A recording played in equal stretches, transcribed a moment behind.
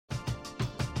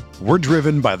We're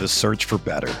driven by the search for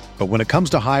better. But when it comes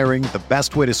to hiring, the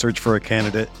best way to search for a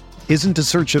candidate isn't to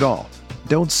search at all.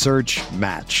 Don't search,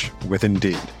 match with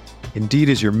Indeed. Indeed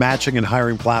is your matching and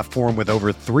hiring platform with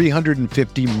over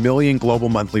 350 million global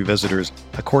monthly visitors,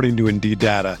 according to Indeed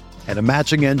data, and a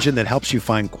matching engine that helps you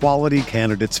find quality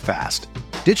candidates fast.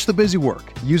 Ditch the busy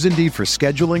work. Use Indeed for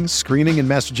scheduling, screening, and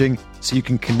messaging so you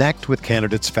can connect with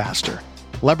candidates faster.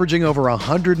 Leveraging over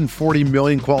 140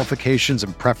 million qualifications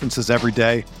and preferences every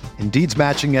day, Indeed's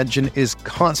matching engine is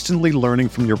constantly learning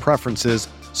from your preferences,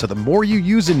 so the more you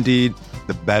use Indeed,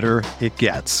 the better it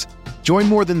gets. Join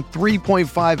more than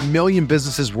 3.5 million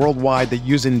businesses worldwide that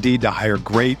use Indeed to hire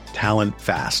great talent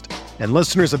fast. And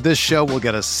listeners of this show will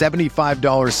get a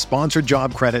 $75 sponsored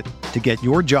job credit to get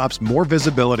your jobs more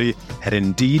visibility at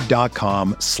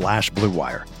Indeed.com/Blue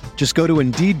Wire. Just go to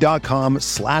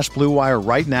Indeed.com/Blue Wire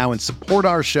right now and support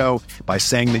our show by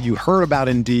saying that you heard about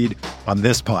Indeed on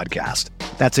this podcast.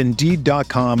 That's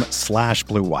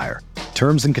Indeed.com/Blue Wire.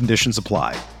 Terms and conditions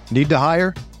apply. Need to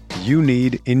hire? You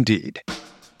need Indeed.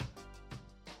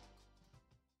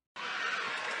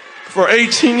 For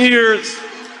 18 years,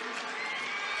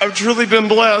 I've truly been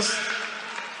blessed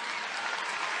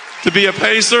to be a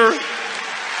Pacer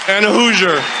and a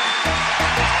Hoosier.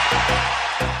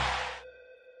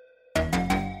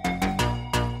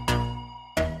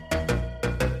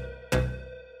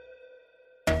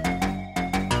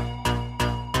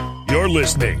 You're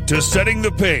listening to Setting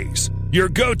the Pace, your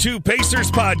go-to Pacers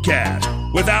podcast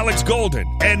with Alex Golden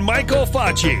and Michael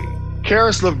Facci.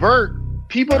 Karis LeVert,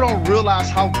 people don't realize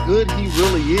how good he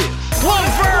really is.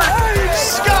 LeVert,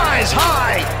 skies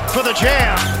high for the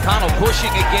jam. Connell pushing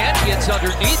again, gets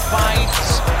underneath,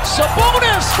 finds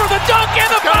Sabonis for the dunk and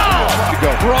the foul.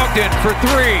 Brogdon for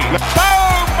three.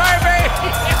 Boom, baby!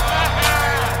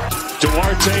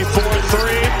 Duarte for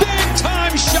three. Big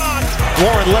time shot.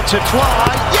 Warren lets it fly.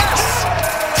 Yes!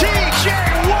 TJ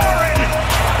Warren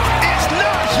is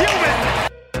not human.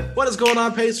 What is going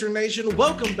on, Pacer Nation?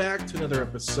 Welcome back to another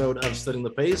episode of Setting the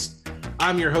Pace.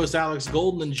 I'm your host, Alex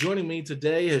Golden, and joining me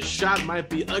today, his shot might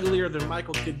be uglier than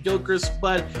Michael Kidd-Gilchrist,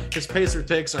 but his Pacer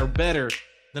takes are better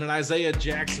than an Isaiah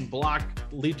Jackson block,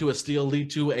 lead to a steal,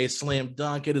 lead to a slam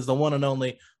dunk. It is the one and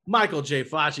only Michael J.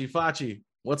 Facci. Facci,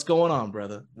 what's going on,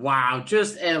 brother? Wow,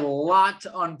 just a lot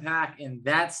to unpack in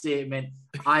that statement.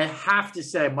 I have to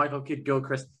say, Michael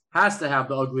Kidd-Gilchrist has to have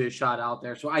the ugliest shot out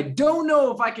there. So I don't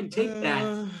know if I can take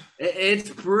that. It's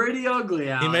pretty ugly,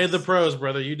 Alex. He made the pros,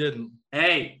 brother. You didn't.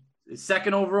 Hey, the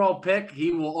second overall pick,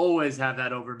 he will always have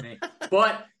that over me.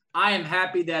 But I am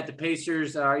happy that the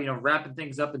Pacers are, wrapping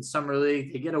things up in Summer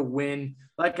League. They get a win.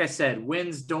 Like I said,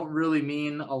 wins don't really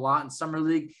mean a lot in Summer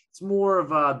League. It's more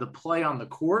of the play on the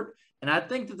court. And I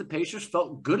think that the Pacers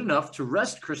felt good enough to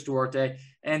rest Chris Duarte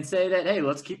and say that, hey,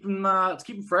 let's keep him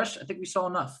fresh. I think we saw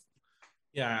enough.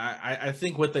 Yeah, I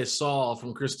think what they saw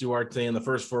from Chris Duarte in the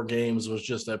first four games was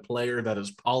just a player that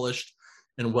is polished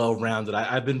and well-rounded.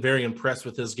 I've been very impressed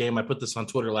with his game. I put this on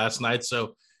Twitter last night,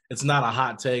 so it's not a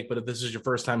hot take, but if this is your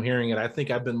first time hearing it, I think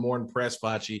I've been more impressed,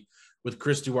 Facci, with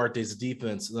Chris Duarte's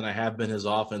defense than I have been his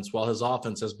offense. While his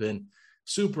offense has been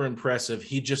super impressive,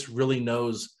 he just really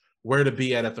knows where to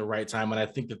be at the right time, and I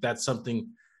think that that's something,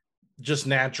 just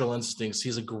natural instincts.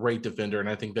 He's a great defender, and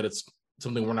I think that it's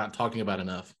something we're not talking about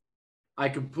enough. I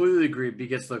completely agree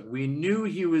because, look, we knew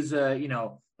he was, an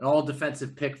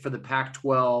all-defensive pick for the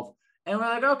Pac-12. And we're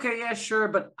like, okay, yeah, sure.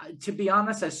 But to be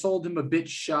honest, I sold him a bit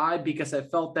shy because I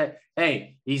felt that,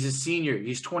 hey, he's a senior.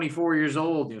 He's 24 years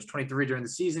old. He was 23 during the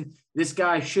season. This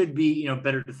guy should be,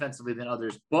 better defensively than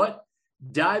others. But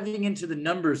diving into the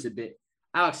numbers a bit,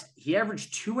 Alex, he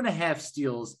averaged 2.5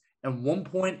 steals and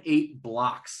 1.8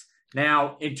 blocks.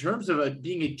 Now, in terms of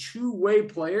being a two-way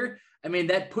player, I mean,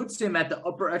 that puts him at the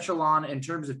upper echelon in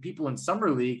terms of people in Summer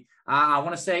League. I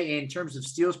want to say in terms of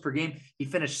steals per game, he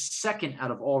finished second out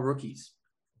of all rookies.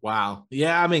 Wow.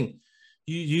 Yeah, I mean,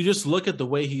 you just look at the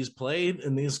way he's played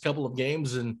in these couple of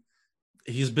games, and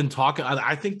he's been talking.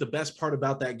 I think the best part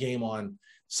about that game on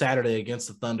Saturday against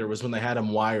the Thunder was when they had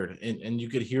him wired, and you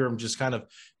could hear him just kind of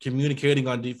communicating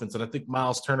on defense. And I think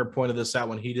Miles Turner pointed this out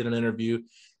when he did an interview,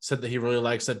 said that he really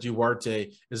likes that Duarte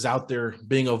is out there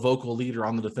being a vocal leader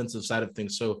on the defensive side of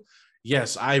things. So,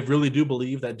 yes, I really do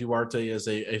believe that Duarte is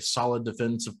a solid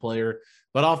defensive player,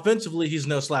 but offensively, he's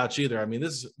no slouch either. I mean,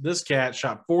 this cat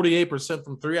shot 48%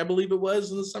 from three, I believe it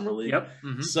was, in the Summer League. Yep.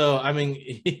 Mm-hmm. So, I mean,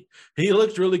 he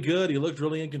looked really good. He looked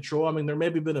really in control. I mean, there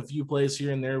maybe been a few plays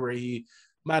here and there where he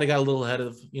might have got a little ahead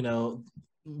of,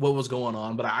 what was going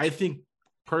on. But I think,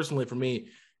 personally, for me,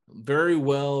 very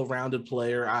well-rounded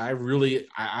player.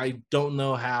 I don't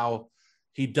know how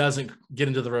he doesn't get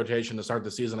into the rotation to start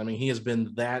the season. I mean, he has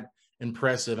been that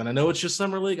impressive. And I know it's just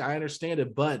summer league. I understand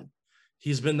it, but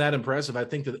he's been that impressive. I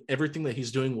think that everything that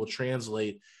he's doing will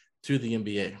translate to the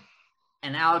NBA.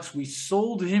 And Alex, we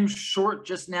sold him short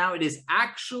just now. It is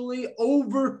actually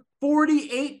over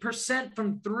 48%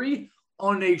 from three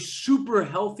on a super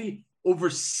healthy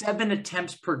over 7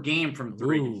 attempts per game from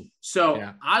three. Ooh, so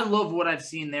yeah. I love what I've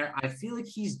seen there. I feel like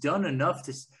he's done enough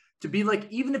to be like,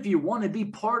 even if you want to be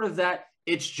part of that,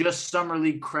 it's just summer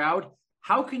league crowd.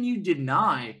 How can you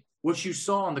deny what you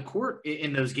saw on the court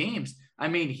in those games? I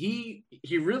mean, he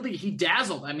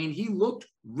dazzled. I mean, he looked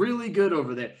really good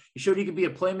over there. He showed he could be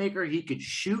a playmaker. He could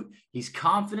shoot. He's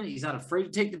confident. He's not afraid to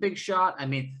take the big shot. I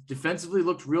mean, defensively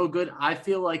looked real good. I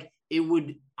feel like it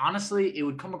would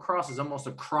come across as almost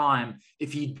a crime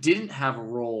if he didn't have a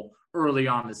role early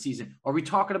on in the season. Are we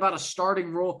talking about a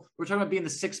starting role? We're talking about being the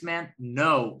sixth man?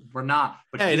 No, we're not.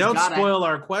 But hey, don't spoil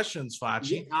our questions,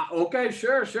 Facci. Yeah, okay,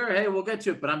 sure. Hey, we'll get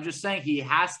to it. But I'm just saying he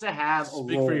has to have a role.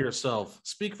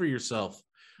 Speak for yourself.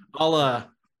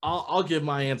 I'll give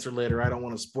my answer later. I don't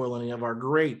want to spoil any of our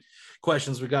great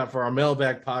questions we got for our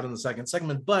mailbag pod in the second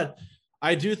segment. But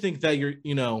I do think that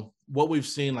what we've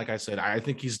seen, like I said, I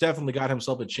think he's definitely got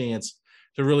himself a chance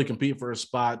to really compete for a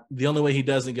spot. The only way he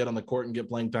doesn't get on the court and get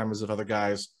playing time is if other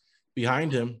guys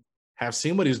behind him have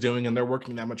seen what he's doing and they're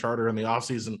working that much harder in the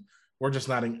offseason. We're just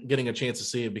not getting a chance to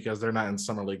see it because they're not in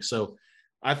summer league. So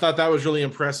I thought that was really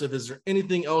impressive. Is there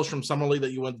anything else from summer league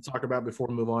that you wanted to talk about before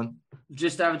we move on?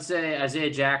 Just, I would say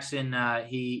Isaiah Jackson,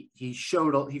 he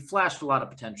flashed a lot of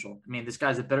potential. I mean, this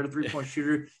guy's a better three-point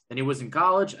shooter than he was in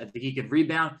college. I think he could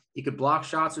rebound. He could block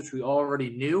shots, which we already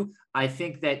knew. I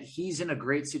think that he's in a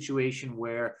great situation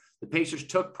where the Pacers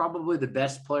took probably the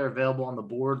best player available on the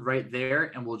board right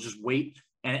there, and we'll just wait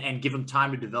and give him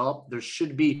time to develop. There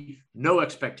should be no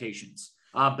expectations.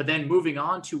 But then moving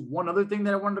on to one other thing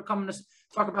that I wanted to come and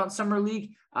talk about in summer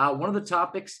league, one of the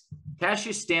topics,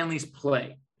 Cassius Stanley's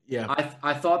play. Yeah,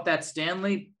 I thought that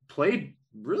Stanley played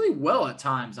really well at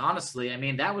times, honestly. I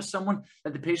mean, that was someone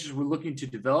that the Pacers were looking to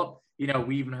develop.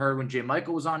 We even heard when J.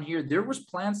 Michael was on here, there was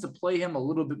plans to play him a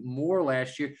little bit more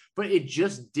last year, but it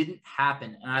just didn't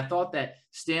happen. And I thought that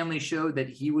Stanley showed that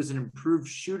he was an improved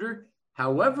shooter.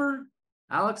 However,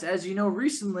 Alex, as you know,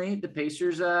 recently the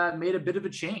Pacers made a bit of a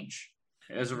change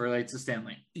as it relates to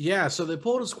Stanley. Yeah, so they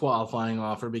pulled his qualifying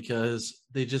offer because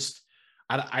they just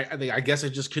I guess they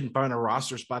just couldn't find a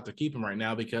roster spot to keep him right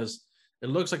now because it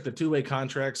looks like the two-way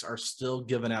contracts are still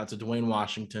given out to Dwayne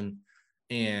Washington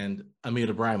and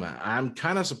Amita Brima. I'm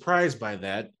kind of surprised by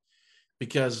that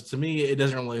because to me, it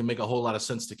doesn't really make a whole lot of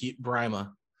sense to keep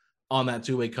Brima on that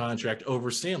two-way contract over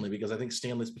Stanley because I think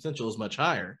Stanley's potential is much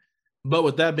higher. But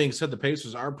with that being said, the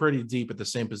Pacers are pretty deep at the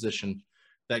same position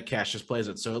that Cassius plays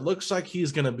at. So it looks like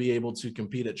he's going to be able to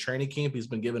compete at training camp. He's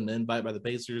been given an invite by the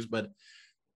Pacers, but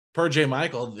per J.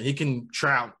 Michael, he can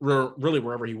try out really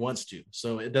wherever he wants to.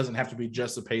 So it doesn't have to be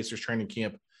just the Pacers training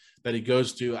camp that he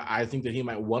goes to. I think that he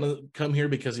might want to come here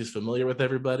because he's familiar with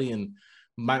everybody and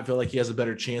might feel like he has a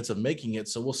better chance of making it.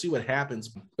 So we'll see what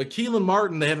happens. But Keelan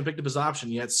Martin, they haven't picked up his option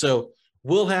yet. So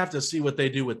we'll have to see what they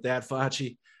do with that,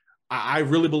 Facci. I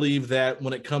really believe that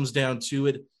when it comes down to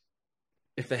it,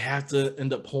 if they have to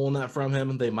end up pulling that from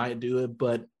him, they might do it.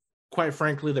 But quite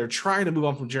frankly, they're trying to move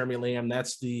on from Jeremy Lamb.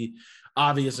 That's the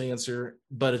obvious answer,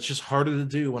 but it's just harder to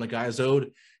do when a guy's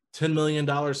owed $10 million,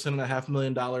 $10.5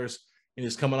 million, and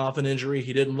he's coming off an injury.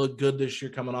 He didn't look good this year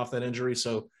coming off that injury.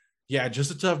 So, yeah,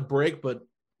 just a tough break. But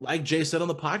like Jay said on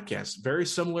the podcast, very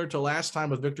similar to last time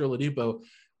with Victor Oladipo.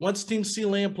 Once teams see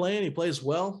Lamb playing, he plays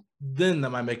well, then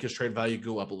that might make his trade value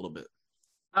go up a little bit.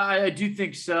 I do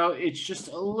think so. It's just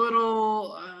a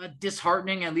little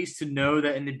disheartening, at least to know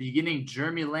that in the beginning,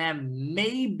 Jeremy Lamb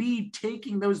may be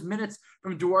taking those minutes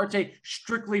from Duarte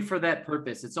strictly for that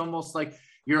purpose. It's almost like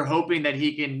you're hoping that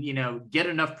he can, get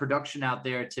enough production out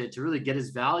there to really get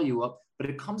his value up, but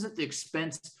it comes at the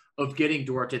expense of getting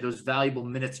Duarte those valuable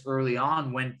minutes early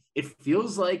on when it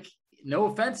feels like, no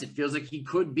offense, it feels like he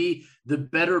could be the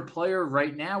better player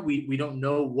right now. We don't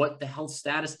know what the health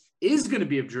status is going to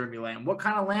be of Jeremy Lamb. What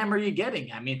kind of Lamb are you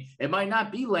getting? I mean, it might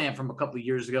not be Lamb from a couple of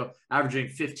years ago, averaging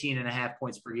 15.5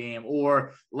 points per game,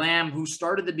 or Lamb who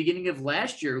started the beginning of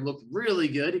last year, looked really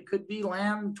good. It could be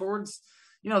Lamb towards,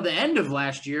 the end of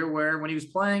last year where when he was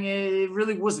playing, it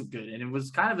really wasn't good. And it was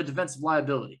kind of a defensive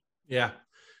liability. Yeah,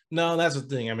 no, that's the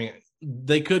thing. I mean,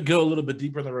 they could go a little bit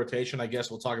deeper in the rotation. I guess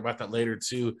we'll talk about that later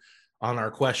too on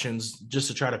our questions, just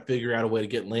to try to figure out a way to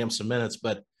get Lamb some minutes.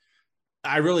 But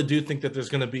I really do think that there's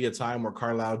going to be a time where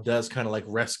Carlisle does kind of like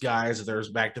rest guys if there's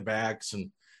back-to-backs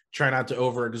and try not to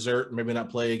overexert, maybe not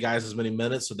play guys as many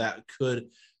minutes. So that could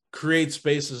create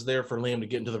spaces there for Liam to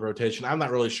get into the rotation. I'm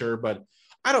not really sure, but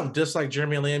I don't dislike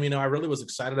Jeremy Lamb. I really was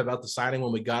excited about the signing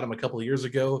when we got him a couple of years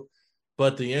ago,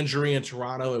 but the injury in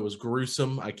Toronto, it was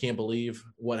gruesome. I can't believe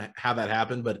how that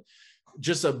happened, but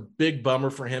just a big bummer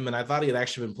for him. And I thought he had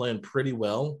actually been playing pretty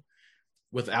well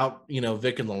without,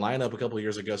 Vic in the lineup a couple of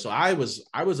years ago. So I was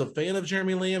a fan of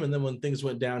Jeremy Lamb. And then when things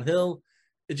went downhill,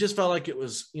 it just felt like it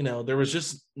was, there was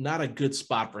just not a good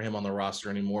spot for him on the roster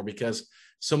anymore because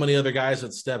so many other guys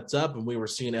had stepped up and we were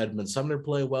seeing Edmund Sumner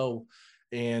play well.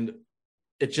 And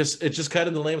it just cut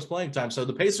into Lamb's playing time. So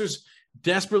the Pacers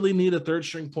desperately need a third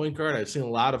string point guard. I've seen a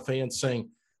lot of fans saying,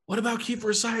 what about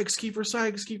Kiefer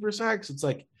Sykes? It's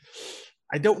like,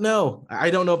 I don't know. I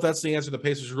don't know if that's the answer the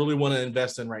Pacers really want to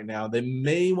invest in right now. They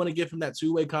may want to give him that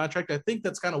two-way contract. I think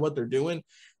that's kind of what they're doing.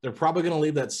 They're probably going to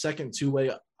leave that second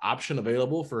two-way option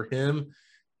available for him,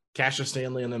 Cassius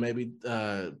Stanley, and then maybe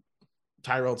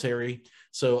Tyrell Terry.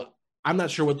 So I'm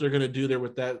not sure what they're going to do there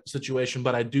with that situation,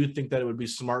 but I do think that it would be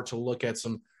smart to look at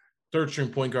some third-string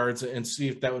point guards and see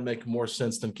if that would make more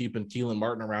sense than keeping Keelan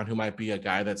Martin around, who might be a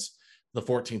guy that's the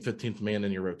 14th, 15th man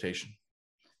in your rotation.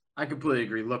 I completely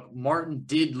agree. Look, Martin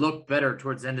did look better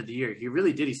towards the end of the year. He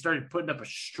really did. He started putting up a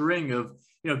string of,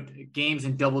 games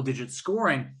in double-digit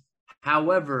scoring.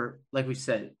 However, like we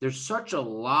said, there's such a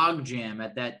logjam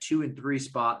at that 2 and 3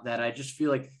 spot that I just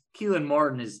feel like Keelan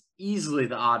Martin is easily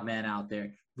the odd man out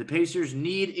there. The Pacers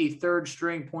need a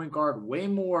third-string point guard way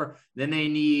more than they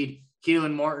need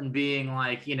Keelan Martin being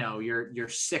like, your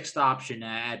sixth option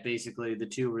at basically the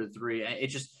 2 or the 3.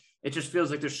 It just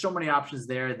feels like there's so many options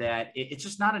there that it's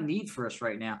just not a need for us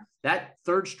right now. That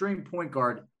third string point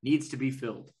guard needs to be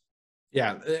filled.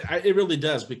 Yeah, it really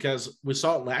does because we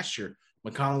saw it last year.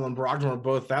 McConnell and Brogdon were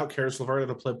both out. Karis LeVert had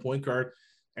to play point guard.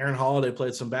 Aaron Holiday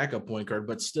played some backup point guard,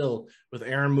 but still with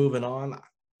Aaron moving on,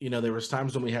 there was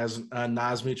times when we had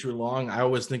Naz Mitru Long. I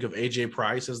always think of AJ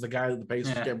Price as the guy that the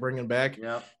Pacers kept bringing back.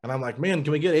 Yep. And I'm like, man,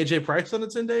 can we get AJ Price on a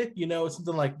 10-day?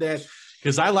 Something like that.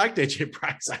 Because I liked AJ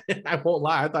Price. I won't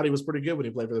lie. I thought he was pretty good when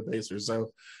he played for the Pacers.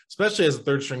 So especially as a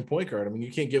third string point guard, I mean,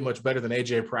 you can't get much better than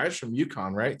AJ Price from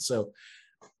UConn, right? So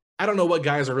I don't know what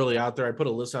guys are really out there. I put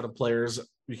a list out of players.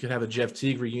 You could have a Jeff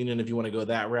Teague reunion if you want to go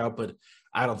that route, but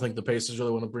I don't think the Pacers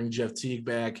really want to bring Jeff Teague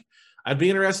back. I'd be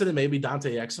interested in maybe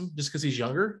Dante Exum just because he's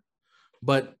younger.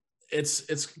 But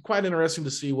it's quite interesting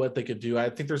to see what they could do. I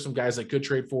think there's some guys that could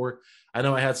trade for. I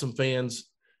know I had some fans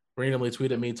randomly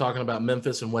tweet at me talking about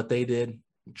Memphis and what they did,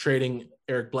 trading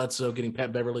Eric Bledsoe, getting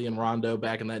Pat Beverly and Rondo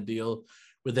back in that deal.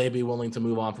 Would they be willing to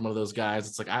move on from one of those guys?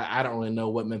 It's like I don't really know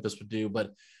what Memphis would do,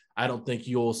 but I don't think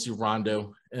you'll see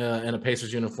Rondo in a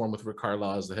Pacers uniform with Rick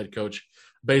Carlisle as the head coach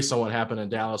based on what happened in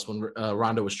Dallas when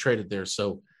Rondo was traded there.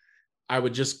 So I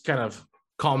would just kind of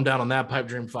calm down on that pipe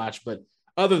dream, Foch. But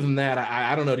other than that,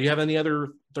 I don't know. Do you have any other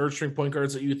third-string point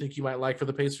guards that you think you might like for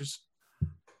the Pacers?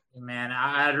 Man,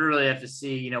 I'd really have to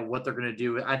see, what they're going to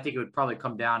do. I think it would probably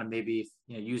come down to maybe,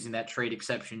 using that trade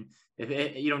exception.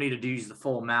 You don't need to use the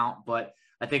full amount, but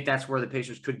I think that's where the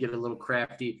Pacers could get a little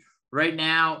crafty. Right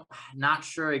now, not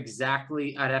sure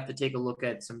exactly. I'd have to take a look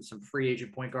at some free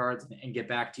agent point guards and get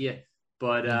back to you.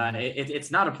 But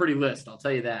it's not a pretty list, I'll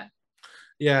tell you that.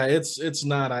 Yeah, it's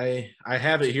not. I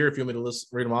have it here if you want me to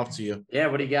read them off to you. Yeah,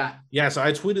 what do you got? Yeah, so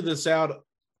I tweeted this out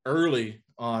early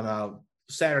on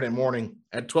Saturday morning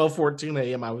at 12:14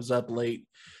 a.m. I was up late.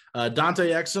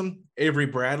 Dante Exum, Avery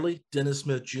Bradley, Dennis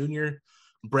Smith Jr.,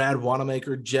 Brad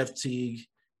Wanamaker, Jeff Teague,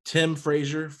 Tim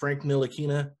Frazier, Frank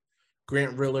Ntilikina,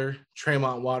 Grant Riller,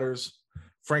 Tremont Waters,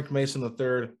 Frank Mason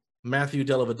III, Matthew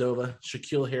Dellavedova,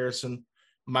 Shaquille Harrison,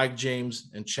 Mike James,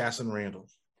 and Chasson Randall.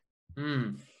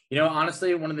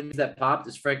 Honestly, one of the names that popped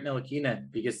is Frank Ntilikina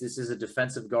because this is a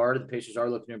defensive guard. The Pacers are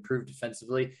looking to improve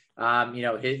defensively.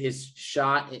 His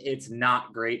shot, it's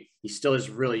not great. He still is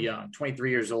really young, 23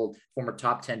 years old, former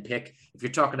top 10 pick. If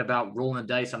you're talking about rolling the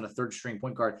dice on a third string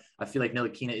point guard, I feel like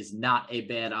Ntilikina is not a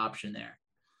bad option there.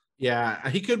 Yeah,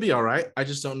 he could be all right. I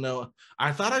just don't know.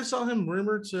 I thought I saw him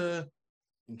rumored to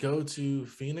go to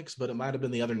Phoenix, but it might have been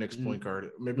the other Knicks point guard.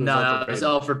 Maybe it was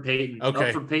Elfrid Payton.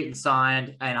 Okay. Elfrid Payton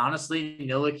signed, and honestly,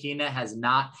 Ntilikina has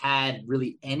not had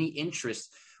really any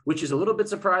interest, which is a little bit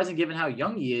surprising given how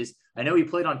young he is. I know he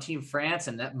played on Team France,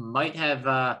 and that might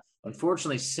have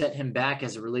unfortunately set him back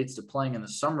as it relates to playing in the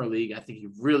Summer League. I think he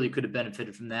really could have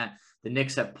benefited from that. The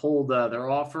Knicks have pulled their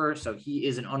offer, so he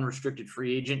is an unrestricted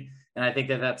free agent, and I think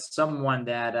that that's someone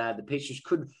that the Pacers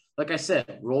could, like I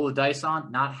said, roll the dice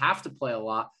on, not have to play a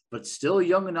lot, but still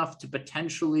young enough to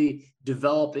potentially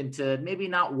develop into maybe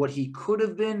not what he could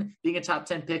have been being a top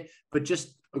 10 pick, but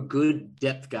just a good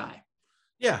depth guy.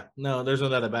 Yeah, no, there's no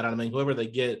doubt about it. I mean, whoever they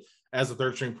get as a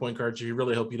third string point guard, you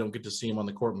really hope you don't get to see him on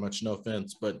the court much, no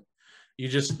offense, but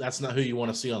that's not who you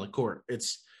want to see on the court.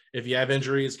 It's if you have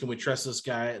injuries, can we trust this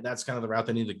guy? That's kind of the route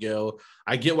they need to go.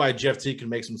 I get why Jeff T can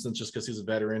make some sense just because he's a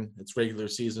veteran. It's regular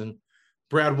season.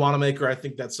 Brad Wanamaker, I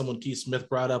think that's someone Keith Smith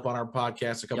brought up on our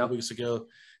podcast a couple weeks ago.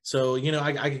 So,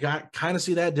 I got kind of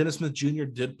see that. Dennis Smith Jr.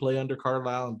 did play under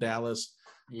Carlisle in Dallas.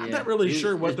 Yeah, I'm not really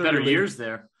sure what their better years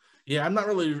there. Yeah, I'm not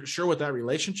really sure what that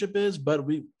relationship is, but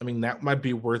that might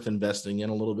be worth investing in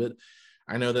a little bit.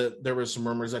 I know that there were some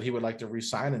rumors that he would like to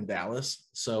re-sign in Dallas.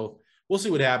 So we'll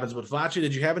see what happens. But Facci,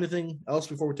 did you have anything else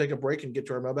before we take a break and get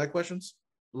to our mailbag questions?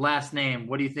 Last name.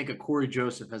 What do you think of Corey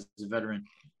Joseph as a veteran?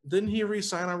 Didn't he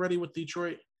re-sign already with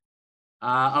Detroit?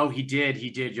 He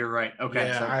did. You're right. Okay.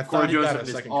 Yeah, so I Corey thought he got Joseph a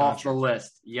is second off contract. the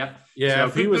list. Yep. Yeah, so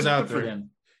if he was out there.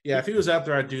 him. Yeah, if he was out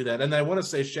there, I'd do that. And I want to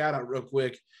say shout out real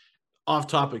quick, off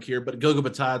topic here, but Goga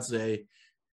Batadze,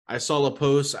 I saw a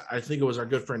post. I think it was our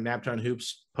good friend Naptown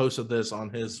Hoops posted this on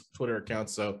his Twitter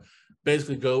account. So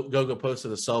basically, Goga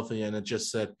posted a selfie and it just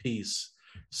said peace.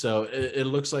 So it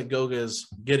looks like Goga is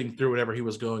getting through whatever he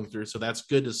was going through. So that's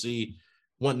good to see.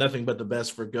 Want nothing but the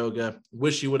best for Goga.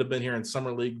 Wish he would have been here in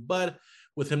Summer League, but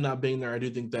with him not being there, I do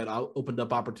think that opened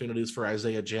up opportunities for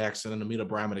Isaiah Jackson and Amita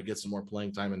Bryman to get some more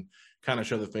playing time and kind of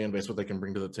show the fan base what they can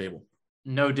bring to the table.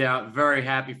 No doubt. Very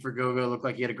happy for Goga. Looked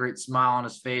like he had a great smile on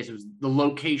his face. It was the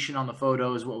location on the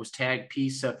photo is what was tagged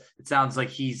piece. So it sounds like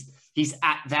he's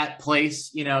at that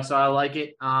place, so I like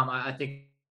it. I think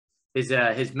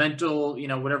his mental,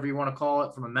 whatever you want to call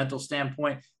it from a mental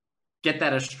standpoint, get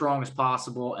that as strong as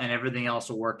possible and everything else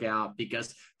will work out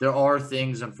because there are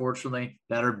things, unfortunately,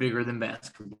 that are bigger than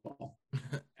basketball.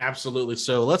 Absolutely.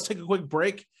 So let's take a quick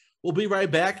break. We'll be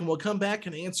right back and we'll come back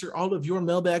and answer all of your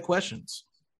mailbag questions.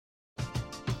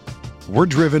 We're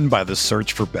driven by the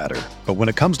search for better. But when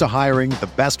it comes to hiring, the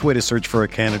best way to search for a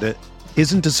candidate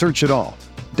isn't to search at all.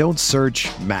 Don't search,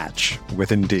 match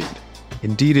with Indeed.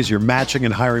 Indeed is your matching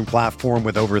and hiring platform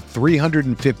with over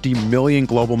 350 million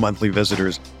global monthly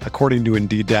visitors, according to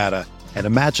Indeed data, and a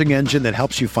matching engine that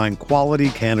helps you find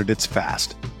quality candidates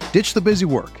fast. Ditch the busy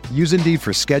work. Use Indeed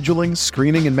for scheduling,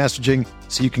 screening, and messaging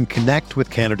so you can connect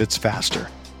with candidates faster.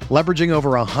 Leveraging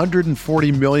over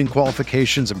 140 million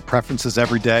qualifications and preferences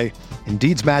every day,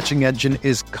 Indeed's matching engine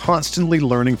is constantly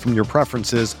learning from your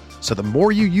preferences, so the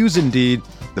more you use Indeed,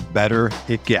 the better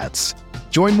it gets.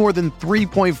 Join more than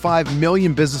 3.5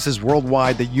 million businesses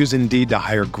worldwide that use Indeed to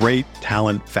hire great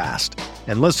talent fast.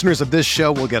 And listeners of this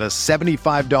show will get a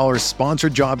 $75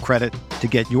 sponsored job credit to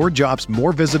get your jobs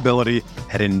more visibility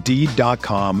at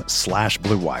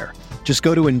Indeed.com/Blue Wire. Just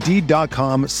go to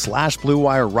Indeed.com/Blue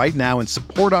Wire right now and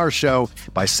support our show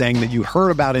by saying that you heard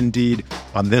about Indeed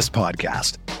on this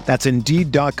podcast. That's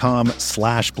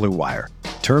Indeed.com/Blue Wire.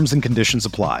 Terms and conditions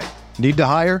apply. Need to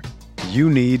hire? You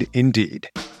need Indeed.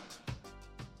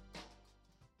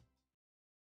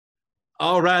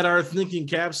 All right, our thinking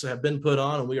caps have been put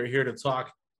on, and we are here to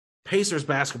talk Pacers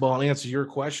basketball and answer your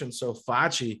questions. So,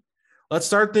 Facci, let's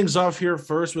start things off here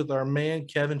first with our man,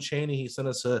 Kevin Chaney. He sent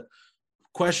us a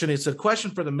question. He said, question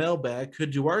for the mailbag,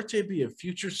 could Duarte be a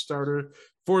future starter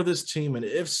for this team? And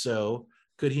if so,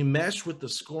 could he mesh with the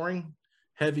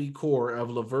scoring-heavy core of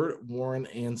LeVert, Warren,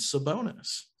 and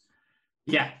Sabonis?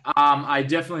 Yeah, I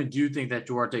definitely do think that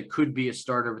Duarte could be a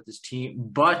starter with this team,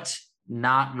 but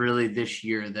not really this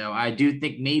year, though. I do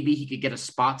think maybe he could get a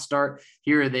spot start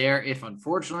here or there if,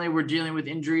 unfortunately, we're dealing with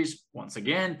injuries once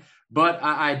again. But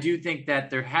I do think that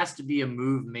there has to be a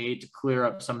move made to clear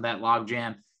up some of that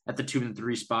logjam at the 2 and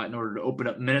 3 spot in order to open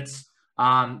up minutes.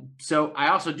 So I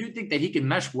also do think that he can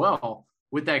mesh well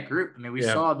with that group. I mean, we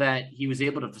saw that he was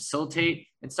able to facilitate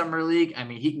in Summer League. I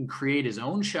mean, he can create his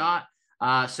own shot.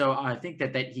 So I think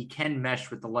that he can mesh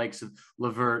with the likes of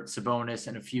LeVert, Sabonis,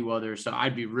 and a few others. So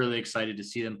I'd be really excited to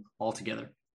see them all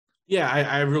together. Yeah,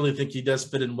 I really think he does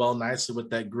fit in well nicely with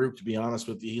that group, to be honest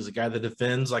with you. He's a guy that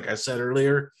defends, like I said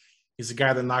earlier. He's a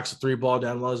guy that knocks a 3-ball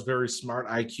down low, is very smart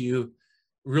IQ,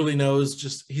 really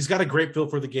knows he's got a great feel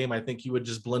for the game. I think he would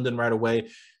just blend in right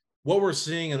away. What we're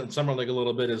seeing in Summer League a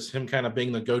little bit is him kind of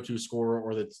being the go-to scorer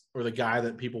or the guy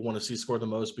that people want to see score the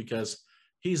most because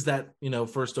he's that,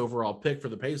 first overall pick for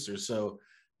the Pacers. So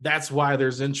that's why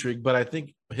there's intrigue. But I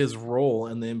think his role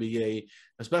in the NBA,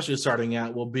 especially starting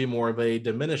out, will be more of a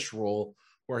diminished role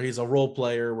where he's a role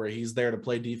player, where he's there to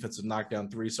play defense and knock down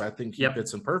three. So I think he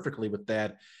fits in perfectly with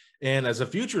that. And as a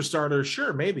future starter,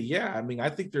 sure, maybe. Yeah. I mean, I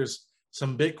think there's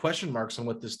some big question marks on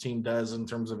what this team does in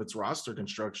terms of its roster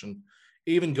construction,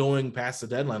 even going past the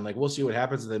deadline. Like, we'll see what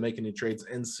happens if they make any trades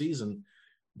in season.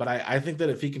 But I think that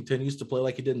if he continues to play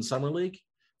like he did in Summer League,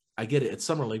 I get it, it's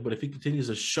Summer League, but if he continues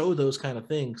to show those kind of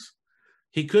things,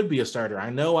 he could be a starter. I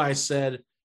know I said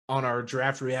on our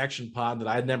draft reaction pod that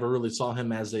I never really saw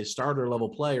him as a starter level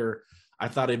player. I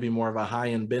thought he'd be more of a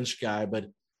high-end bench guy, but,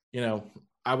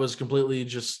 I was completely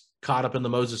just caught up in the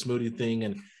Moses Moody thing,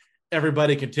 and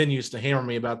everybody continues to hammer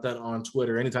me about that on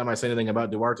Twitter. Anytime I say anything about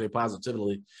Duarte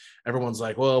positively, everyone's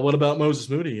like, well, what about Moses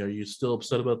Moody? Are you still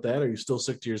upset about that? Are you still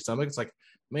sick to your stomach? It's like,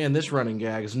 man, this running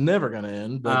gag is never going to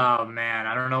end. But oh, man,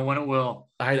 I don't know when it will.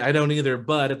 I don't either.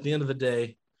 But at the end of the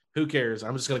day, who cares?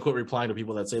 I'm just going to quit replying to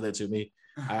people that say that to me.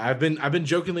 I've been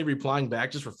jokingly replying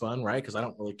back just for fun, right? Because I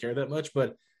don't really care that much.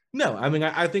 But no, I mean,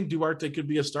 I think Duarte could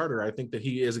be a starter. I think that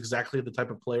he is exactly the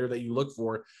type of player that you look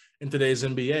for in today's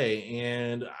NBA.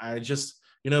 And I just,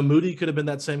 Moody could have been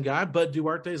that same guy, but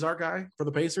Duarte is our guy for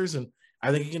the Pacers, and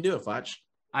I think he can do it, Foch.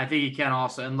 I think he can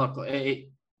also. And look,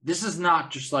 this is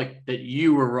not just like that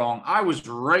you were wrong. I was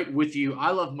right with you.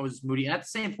 I love Moses Moody. And at the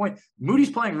same point, Moody's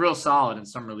playing real solid in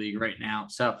Summer League right now.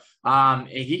 So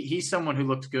he's someone who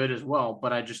looks good as well.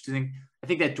 But I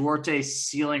think that Duarte's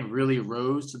ceiling really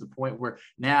rose to the point where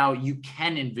now you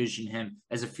can envision him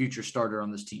as a future starter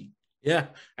on this team. Yeah,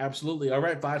 absolutely. All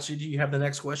right, Foch, do you have the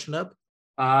next question up?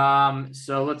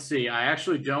 So let's see. I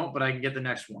actually don't, but I can get the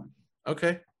next one.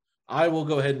 Okay. I will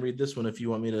go ahead and read this one if you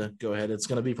want me to go ahead. It's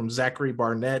going to be from Zachary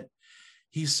Barnett.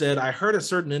 He said, I heard a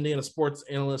certain Indiana sports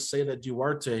analyst say that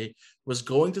Duarte was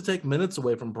going to take minutes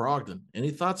away from Brogdon.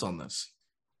 Any thoughts on this?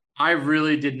 I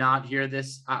really did not hear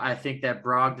this. I think that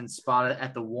Brogdon's spot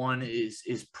at the 1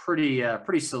 is pretty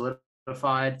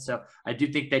solidified. So I do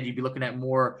think that you'd be looking at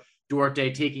more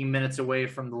Duarte taking minutes away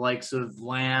from the likes of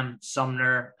Lamb,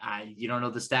 Sumner. You don't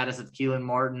know the status of Keelan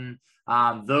Martin.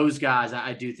 Those guys,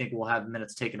 I do think will have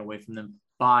minutes taken away from them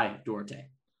by Duarte.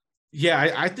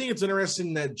 Yeah, I think it's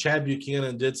interesting that Chad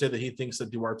Buchanan did say that he thinks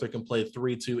that Duarte can play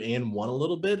 3, 2, and 1 a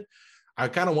little bit. I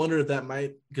kind of wonder if that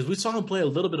might, because we saw him play a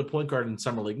little bit of point guard in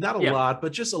Summer League. Not a lot,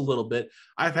 but just a little bit.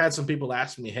 I've had some people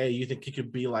ask me, hey, you think he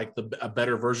could be like a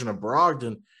better version of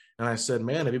Brogdon? And I said,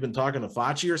 man, have you been talking to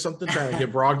Fauci or something, trying to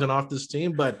get Brogdon off this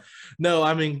team? But no,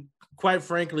 I mean, quite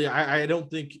frankly, I don't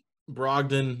think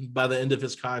Brogdon, by the end of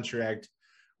his contract,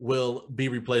 will be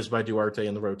replaced by Duarte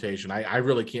in the rotation. I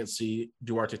really can't see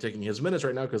Duarte taking his minutes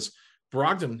right now because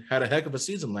Brogdon had a heck of a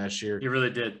season last year. He really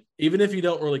did. Even if you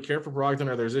don't really care for Brogdon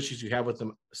or there's issues you have with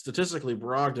him, statistically,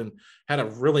 Brogdon had a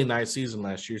really nice season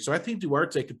last year. So I think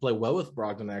Duarte could play well with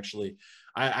Brogdon, actually.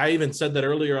 I even said that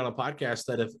earlier on a podcast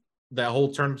that if that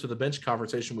whole turn to the bench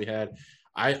conversation we had,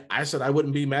 I said I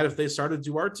wouldn't be mad if they started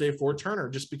Duarte for Turner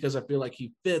just because I feel like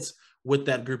he fits with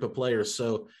that group of players.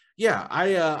 So, yeah,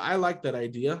 I like that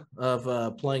idea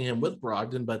of playing him with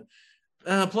Brogdon, but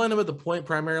playing him at the point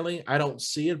primarily, I don't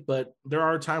see it, but there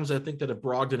are times I think that if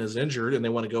Brogdon is injured and they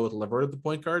want to go with LeVert at the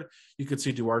point guard, you could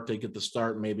see Duarte get the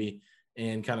start maybe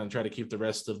and kind of try to keep the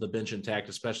rest of the bench intact,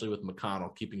 especially with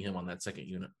McConnell, keeping him on that second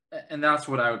unit. And that's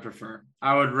what I would prefer.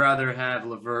 I would rather have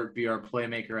LeVert be our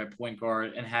playmaker at point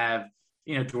guard and have,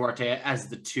 Duarte as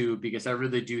the 2, because I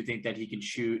really do think that he can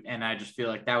shoot. And I just feel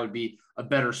like that would be a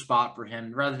better spot for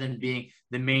him rather than being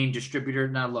the main distributor.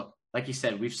 Now, look, like you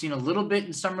said, we've seen a little bit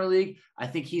in Summer League. I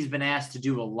think he's been asked to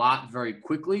do a lot very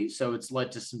quickly, so it's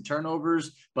led to some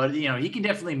turnovers. But, he can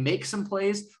definitely make some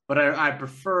plays, but I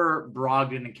prefer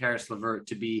Brogdon and Karis LeVert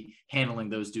to be handling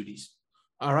those duties.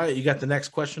 All right, you got the next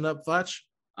question up, Fletch?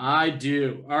 I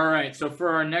do. All right, so for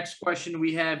our next question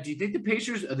we have, do you think the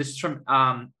Pacers – this is from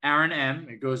Aaron M.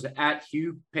 It goes to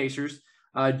 @Hugh Pacers.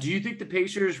 Do you think the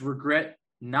Pacers regret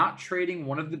not trading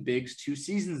one of the bigs 2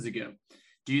 seasons ago?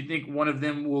 Do you think one of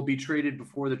them will be traded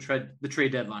before the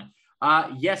trade deadline?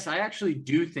 Yes, I actually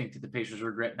do think that the Pacers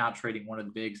regret not trading one of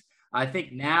the bigs. I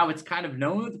think now it's kind of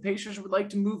known that the Pacers would like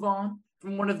to move on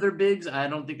from one of their bigs. I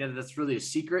don't think that that's really a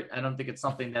secret. I don't think it's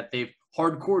something that they've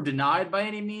hardcore denied by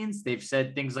any means. They've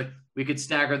said things like we could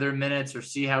stagger their minutes or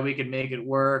see how we can make it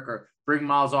work or bring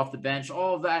Miles off the bench.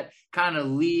 All of that kind of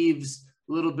leaves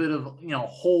a little bit of,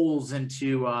 holes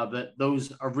into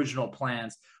those original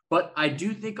plans. But I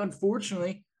do think,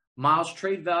 unfortunately, Miles'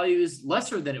 trade value is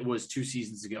lesser than it was 2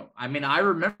 seasons ago. I mean, I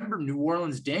remember New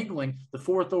Orleans dangling the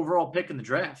 4th overall pick in the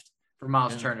draft for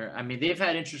Miles Turner. I mean, they've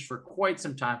had interest for quite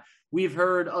some time. We've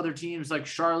heard other teams like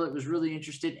Charlotte was really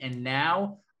interested. And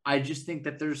now I just think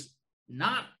that there's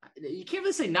not – you can't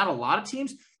really say not a lot of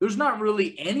teams. There's not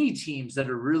really any teams that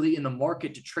are really in the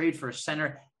market to trade for a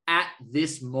center at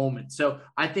this moment. So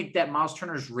I think that Miles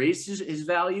Turner's raised his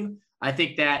value. I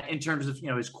think that in terms of,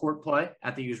 his court play,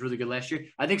 I think he was really good last year.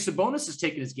 I think Sabonis has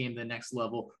taken his game to the next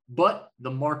level, but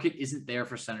the market isn't there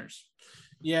for centers.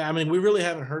 Yeah, I mean, we really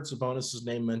haven't heard Sabonis'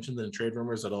 name mentioned in trade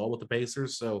rumors at all with the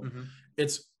Pacers. So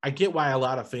I get why a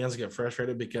lot of fans get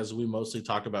frustrated because we mostly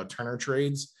talk about Turner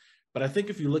trades. But I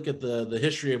think if you look at the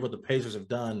history of what the Pacers have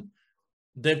done,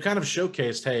 they've kind of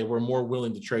showcased, hey, we're more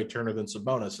willing to trade Turner than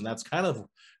Sabonis. And that's kind of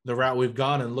the route we've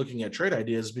gone in looking at trade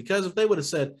ideas, because if they would have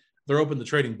said they're open to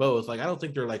trading both, like I don't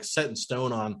think they're like set in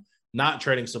stone on not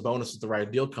trading Sabonis if the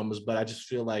right deal comes, but I just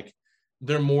feel like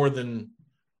they're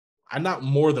I'm not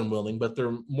more than willing, but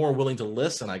they're more willing to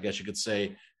listen, I guess you could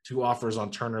say, to offers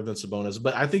on Turner than Sabonis.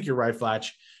 But I think you're right,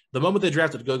 Flatch. The moment they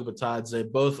drafted Goga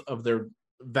Bitadze, both of their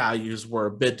values were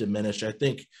a bit diminished. I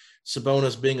think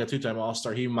Sabonis being a two-time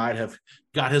All-Star, he might have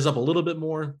got his up a little bit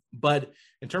more. But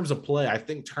in terms of play, I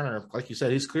think Turner, like you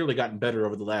said, he's clearly gotten better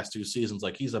over the last 2 seasons.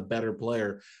 Like he's a better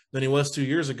player than he was 2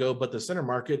 years ago. But the center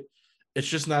market, it's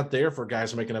just not there for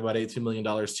guys making about $18 million.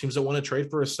 Teams that want to trade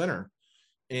for a center.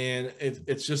 And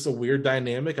it's just a weird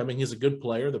dynamic. I mean, he's a good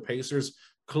player. The Pacers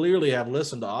clearly have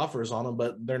listened to offers on him,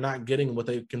 but they're not getting what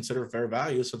they consider fair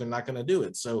value, so they're not going to do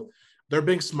it. So they're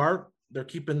being smart. They're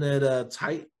keeping it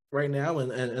tight right now,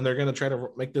 and they're going to try to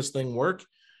make this thing work.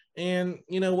 And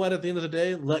you know what? At the end of the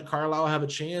day, let Carlisle have a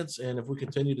chance. And if we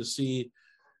continue to see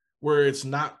where it's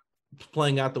not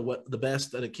playing out the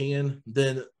best that it can,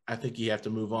 then I think you have to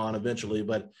move on eventually.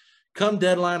 But come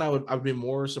deadline, I would be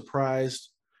more surprised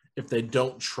if they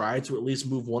don't try to at least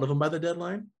move one of them by the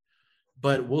deadline.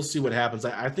 But we'll see what happens.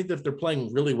 I think that if they're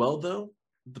playing really well, though,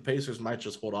 the Pacers might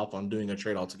just hold off on doing a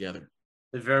trade altogether.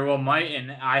 They very well might, and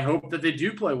I hope that they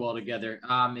do play well together.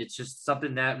 It's just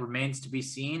something that remains to be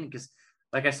seen because,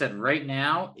 like I said, right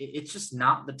now, it's just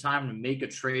not the time to make a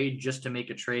trade just to make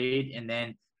a trade and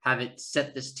then have it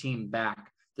set this team back.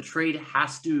 The trade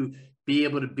has to be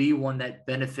able to be one that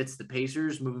benefits the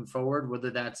Pacers moving forward, whether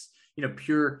that's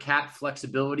pure cap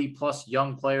flexibility plus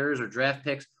young players or draft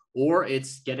picks, or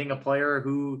it's getting a player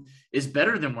who is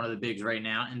better than one of the bigs right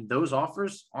now. And those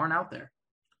offers aren't out there.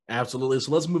 Absolutely.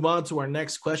 So let's move on to our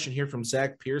next question here from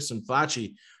Zach Pearson.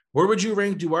 Facci, where would you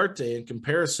rank Duarte in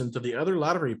comparison to the other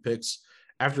lottery picks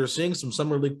after seeing some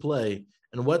Summer League play?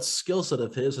 And what skill set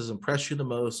of his has impressed you the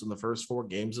most in the first 4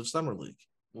 games of Summer League?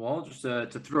 Well, just to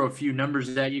throw a few numbers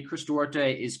at you, Chris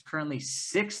Duarte is currently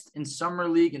 6th in Summer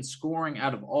League in scoring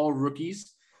out of all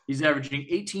rookies. He's averaging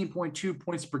 18.2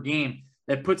 points per game.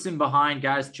 That puts him behind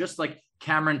guys just like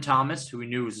Cameron Thomas, who we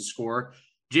knew was a scorer,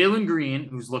 Jalen Green,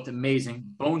 who's looked amazing,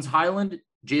 Bones Highland,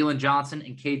 Jalen Johnson,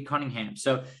 and Cade Cunningham.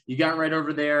 So you got right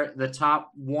over there the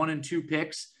top 1 and 2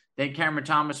 picks. Then Cameron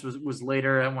Thomas was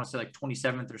later, I want to say like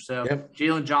 27th or so. Yep.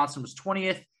 Jalen Johnson was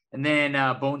 20th. And then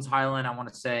Bones Highland, I want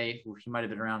to say he might have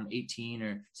been around 18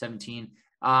 or 17.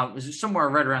 It was somewhere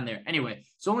right around there. Anyway,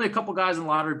 so only a couple guys in the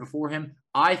lottery before him.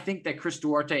 I think that Chris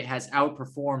Duarte has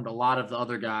outperformed a lot of the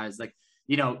other guys. Like,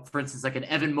 for instance, like an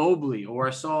Evan Mobley, or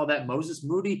I saw that Moses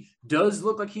Moody does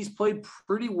look like he's played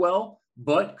pretty well,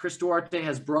 but Chris Duarte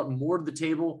has brought more to the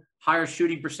table, higher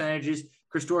shooting percentages.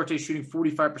 Chris Duarte is shooting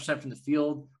 45% from the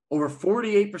field, over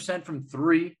 48% from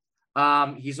 3.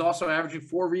 He's also averaging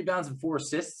 4 rebounds and 4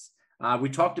 assists. We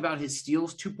talked about his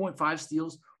steals, 2.5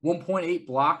 steals, 1.8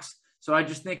 blocks. So I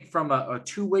just think from a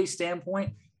two-way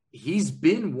standpoint, he's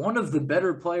been one of the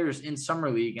better players in Summer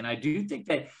League. And I do think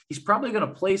that he's probably going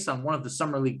to place on one of the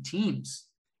Summer League teams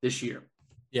this year.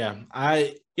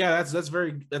 That's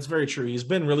very true. He's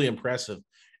been really impressive.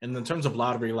 And in terms of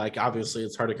lottery, like obviously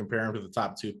it's hard to compare him to the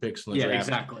top 2 picks in the draft.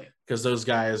 Exactly. Because those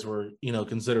guys were,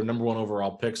 considered number 1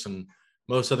 overall picks and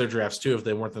most other drafts too, if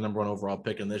they weren't the number 1 overall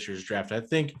pick in this year's draft. I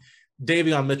think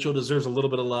Davion Mitchell deserves a little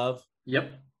bit of love.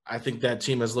 Yep. I think that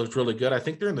team has looked really good. I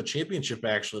think they're in the championship,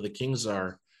 actually. The Kings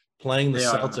are playing the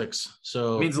Celtics.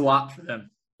 So it means a lot for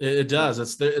them. It does.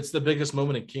 It's the biggest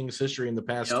moment in Kings history in the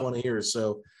past 20 years.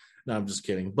 So no, I'm just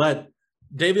kidding. But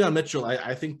Davion Mitchell,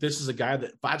 I think this is a guy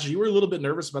that, Facci, you were a little bit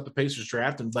nervous about the Pacers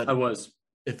drafting, but I was.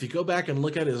 If you go back and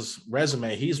look at his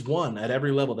resume, he's won at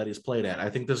every level that he's played at. I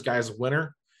think this guy's a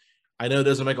winner. I know it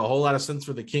doesn't make a whole lot of sense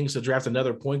for the Kings to draft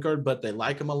another point guard, but they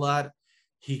like him a lot.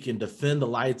 He can defend the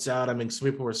lights out. I mean, some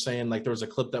people were saying, like, there was a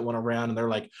clip that went around and they're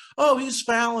like, oh, he's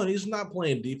fouling. He's not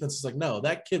playing defense. It's like, no,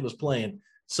 that kid was playing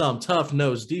some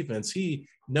tough-nosed defense. He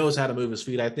knows how to move his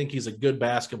feet. I think he's a good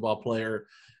basketball player.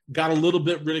 Got a little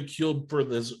bit ridiculed for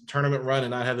this tournament run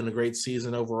and not having a great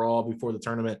season overall before the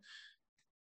tournament.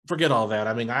 Forget all that.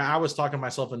 I mean, I was talking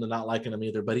myself into not liking him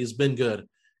either, but he's been good.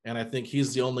 And I think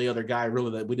he's the only other guy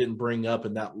really that we didn't bring up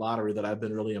in that lottery that I've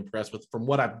been really impressed with from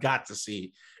what I've got to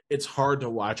see. It's hard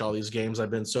to watch all these games. I've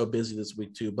been so busy this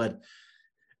week too. But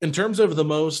in terms of the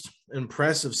most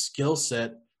impressive skill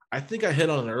set, I think I hit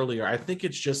on it earlier. I think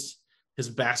it's just his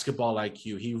basketball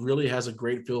IQ. He really has a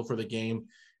great feel for the game,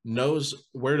 knows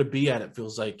where to be at, it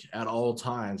feels like, at all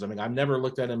times. I mean, I've never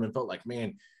looked at him and felt like,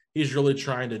 man, he's really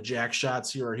trying to jack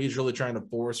shots here, or he's really trying to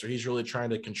force, or he's really trying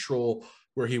to control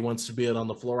where he wants to be on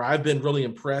the floor. I've been really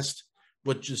impressed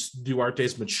with just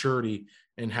Duarte's maturity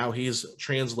and how he's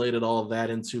translated all of that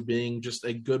into being just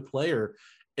a good player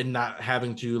and not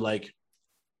having to like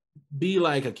be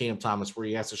like a Cam Thomas where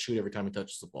he has to shoot every time he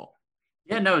touches the ball.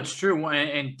 Yeah, no, it's true.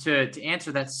 And to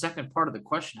answer that second part of the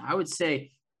question, I would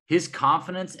say his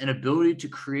confidence and ability to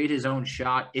create his own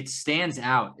shot, it stands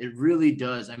out. It really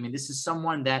does. I mean, this is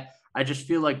someone that I just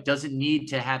feel like doesn't need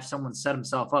to have someone set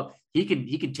himself up. He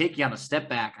can take you on a step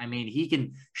back. I mean, he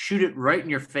can shoot it right in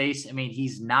your face. I mean,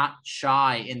 he's not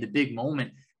shy in the big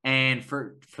moment. And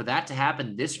for that to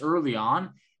happen this early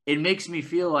on, it makes me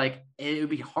feel like it would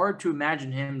be hard to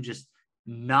imagine him just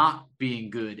not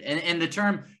being good. And the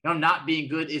term, not being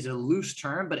good is a loose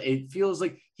term, but it feels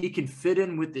like he can fit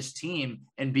in with this team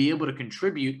and be able to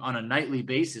contribute on a nightly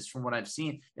basis from what I've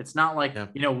seen. It's not like,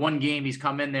 one game he's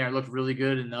come in there and looked really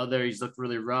good and the other he's looked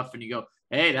really rough and you go,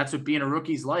 hey, that's what being a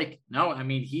rookie's like. No, I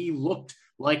mean, he looked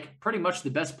like pretty much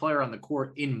the best player on the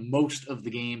court in most of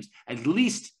the games. At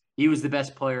least he was the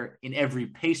best player in every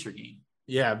Pacer game.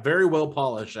 Yeah, very well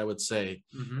polished, I would say,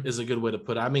 is a good way to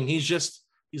put it. I mean,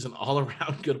 he's an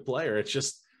all-around good player. It's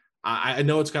just, I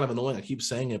know it's kind of annoying. I keep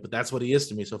saying it, but that's what he is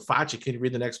to me. So, Facci, can you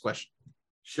read the next question?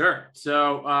 Sure.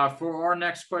 So, for our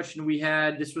next question,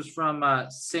 this was from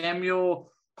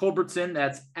Samuel Culbertson.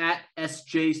 That's at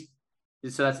SJ.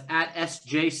 So that's at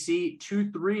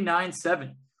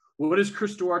SJC2397. What is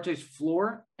Chris Duarte's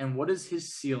floor and what is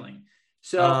his ceiling?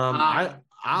 So,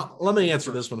 let me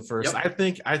answer this one first. Yep.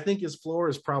 I think his floor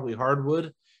is probably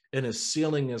hardwood and his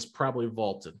ceiling is probably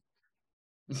vaulted.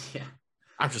 Yeah.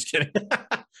 I'm just kidding.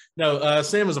 No,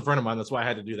 Sam is a friend of mine. That's why I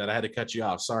had to do that. I had to cut you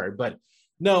off. Sorry. But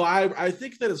no, I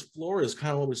think that his floor is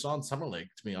kind of what we saw in Summer League,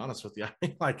 to be honest with you.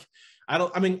 I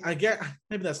get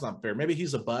maybe that's not fair. Maybe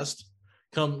he's a bust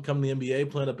come the NBA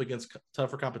playing up against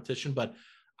tougher competition, but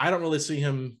I don't really see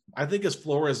him. I think his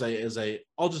floor is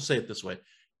I'll just say it this way,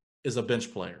 is a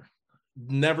bench player.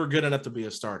 Never good enough to be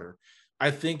a starter.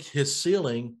 I think his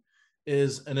ceiling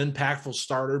is an impactful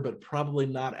starter, but probably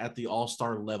not at the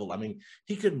all-star level. I mean,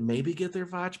 he could maybe get there,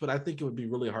 Vach, but I think it would be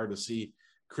really hard to see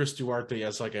Chris Duarte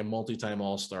as like a multi-time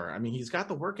all-star. I mean, he's got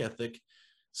the work ethic,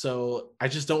 so I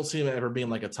just don't see him ever being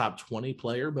like a top 20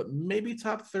 player, but maybe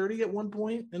top 30 at one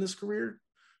point in his career.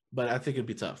 But I think it'd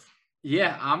be tough.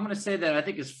 Yeah, I'm going to say that I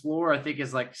think his floor,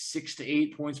 is like 6 to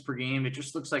 8 points per game. It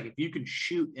just looks like if you can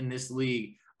shoot in this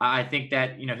league, I think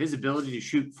that, his ability to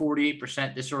shoot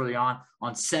 48% this early on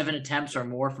 7 attempts or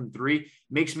more from three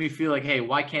makes me feel like, hey,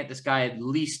 why can't this guy at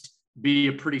least be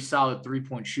a pretty solid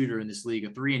 3-point shooter in this league, a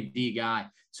 3-and-D guy?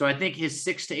 So I think his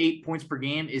 6 to 8 points per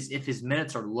game is if his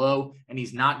minutes are low and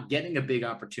he's not getting a big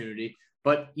opportunity.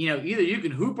 But, either you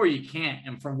can hoop or you can't.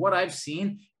 And from what I've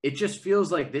seen, it just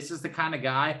feels like this is the kind of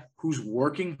guy who's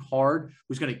working hard,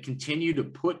 who's going to continue to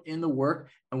put in the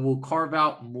work and will carve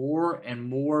out more and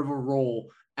more of a role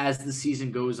as the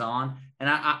season goes on. And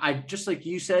I just like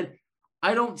you said,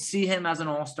 I don't see him as an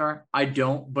all-star. I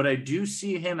don't, but I do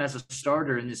see him as a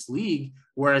starter in this league,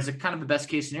 whereas a kind of a best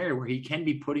case scenario where he can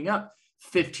be putting up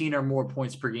 15 or more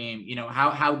points per game.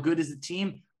 How good is the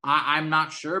team? I'm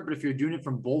not sure, but if you're doing it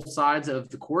from both sides of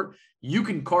the court, you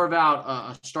can carve out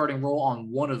a starting role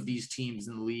on one of these teams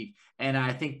in the league. And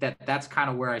I think that that's kind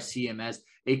of where I see him, as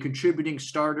a contributing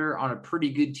starter on a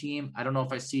pretty good team. I don't know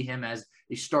if I see him as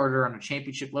a starter on a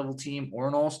championship level team or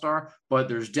an all-star, but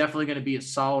there's definitely going to be a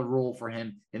solid role for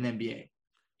him in the NBA.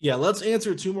 Yeah, let's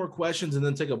answer 2 more questions and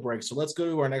then take a break. So let's go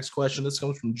to our next question. This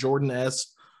comes from Jordan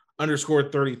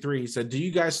S_33. He said, do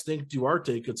you guys think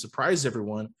Duarte could surprise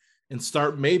everyone and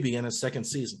start maybe in his second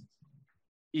season?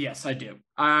 Yes, I do.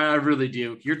 I really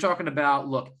do. You're talking about,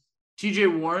 look,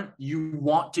 TJ Warren, you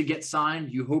want to get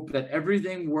signed. You hope that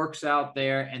everything works out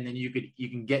there, and then you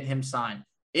can get him signed.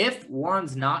 If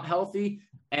Warren's not healthy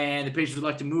and the Pacers would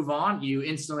like to move on, you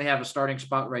instantly have a starting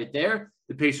spot right there.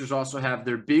 The Pacers also have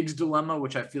their bigs dilemma,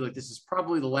 which I feel like this is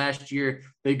probably the last year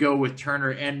they go with Turner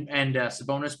and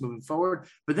Sabonis moving forward.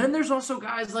 But then there's also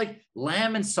guys like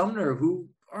Lamb and Sumner who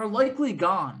are likely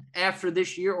gone after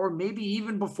this year or maybe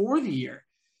even before the year.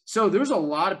 So there's a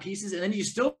lot of pieces, and then you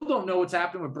still don't know what's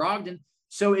happening with Brogdon.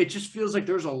 So it just feels like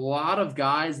there's a lot of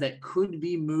guys that could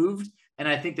be moved, and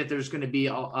I think that there's going to be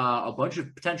a bunch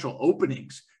of potential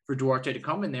openings for Duarte to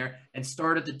come in there and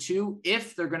start at the 2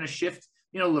 if they're going to shift,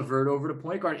 LeVert over to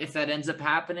point guard, if that ends up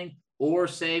happening, or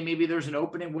say maybe there's an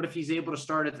opening. What if he's able to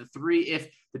start at the 3 if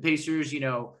the Pacers,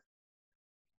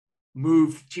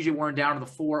 move TJ Warren down to the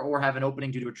 4 or have an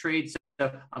opening due to a trade?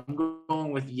 So I'm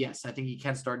going with yes. I think he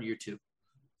can start in year 2.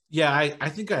 Yeah, I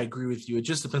think I agree with you. It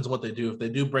just depends on what they do. If they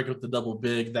do break up the double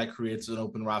big, that creates an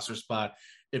open roster spot.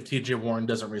 If TJ Warren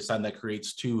doesn't resign, that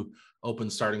creates 2 open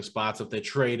starting spots. If they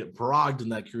trade Brogdon,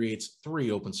 that creates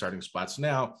 3 open starting spots.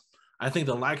 Now, I think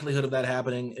the likelihood of that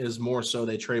happening is more so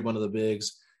they trade one of the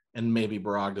bigs and maybe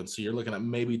Brogdon. So you're looking at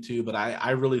maybe 2, but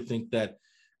I really think that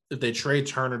if they trade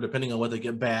Turner, depending on what they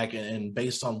get back and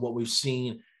based on what we've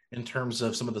seen in terms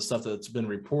of some of the stuff that's been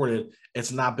reported,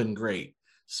 it's not been great.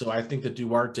 So I think that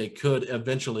Duarte could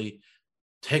eventually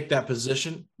take that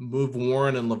position, move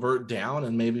Warren and LeVert down,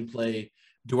 and maybe play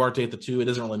Duarte at the 2. It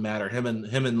doesn't really matter. Him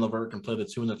and LeVert can play the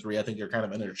 2 and the 3. I think they're kind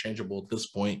of interchangeable at this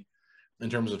point in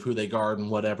terms of who they guard and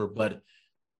whatever. But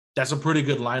that's a pretty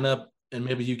good lineup, and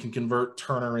maybe you can convert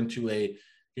Turner into a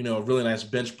really nice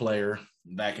bench player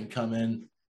that can come in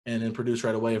and then produce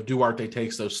right away if Duarte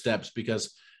takes those steps,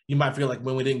 because you might feel like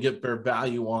when we didn't get fair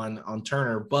value on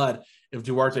Turner, but if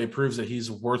Duarte proves that he's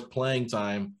worth playing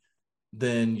time,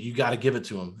 then you got to give it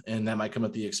to him, and that might come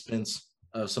at the expense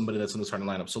of somebody that's in the starting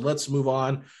lineup. So let's move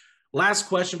on. Last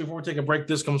question before we take a break.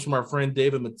 This comes from our friend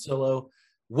David Matillo.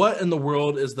 What in the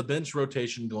world is the bench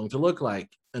rotation going to look like,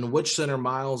 and which center,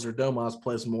 Miles or Domas,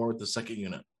 plays more with the second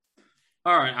unit?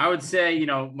 All right, I would say,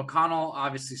 McConnell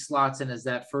obviously slots in as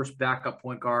that first backup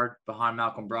point guard behind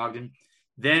Malcolm Brogdon.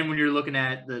 Then when you're looking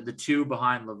at the 2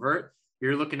 behind LeVert,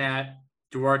 you're looking at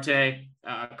Duarte,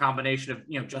 a combination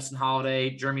of, Justin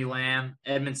Holiday, Jeremy Lamb,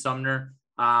 Edmund Sumner.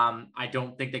 I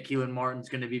don't think that Keelan Martin's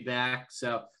going to be back,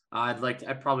 so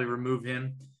I'd probably remove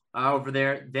him over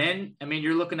there. Then,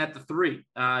 you're looking at the 3.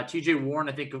 TJ Warren,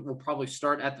 I think, will probably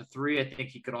start at the 3. I think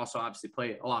he could also obviously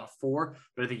play a lot of 4,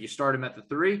 but I think you start him at the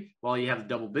 3 while you have the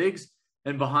double bigs.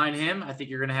 And behind him, I think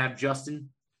you're going to have Justin.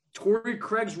 Torrey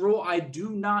Craig's role, I do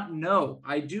not know.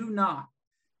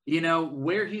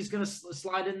 Where he's going to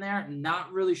slide in there,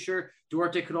 not really sure.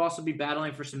 Duarte could also be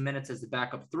battling for some minutes as the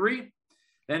backup 3.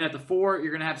 Then at the 4,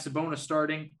 you're going to have Sabonis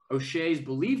starting. O'Shea is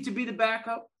believed to be the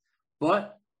backup,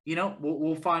 but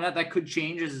we'll find out. That could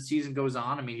change as the season goes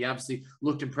on. He obviously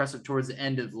looked impressive towards the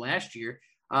end of last year.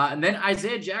 And then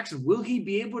Isaiah Jackson, will he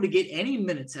be able to get any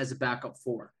minutes as a backup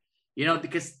 4?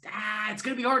 Because it's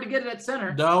going to be hard to get it at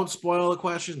center. Don't spoil the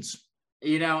questions.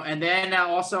 And then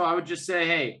also I would just say,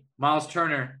 hey, Miles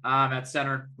Turner at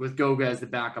center with Goga as the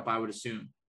backup, I would assume,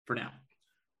 for now.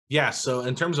 Yeah, so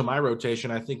in terms of my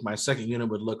rotation, I think my second unit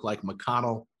would look like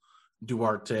McConnell,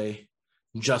 Duarte,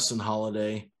 Justin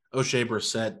Holiday, O'Shea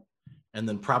Brissett, and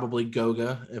then probably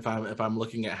Goga if I'm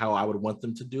looking at how I would want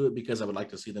them to do it, because I would like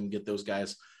to see them get those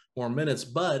guys more minutes.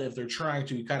 But if they're trying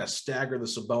to kind of stagger the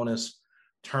Sabonis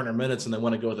Turner minutes and they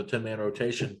want to go with a 10-man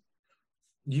rotation,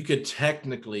 you could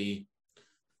technically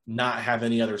not have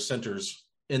any other centers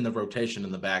in the rotation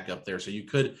in the backup there. So you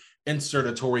could insert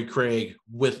a Torrey Craig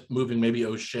with moving maybe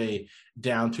O'Shea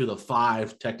down to the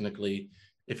 5 technically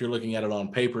if you're looking at it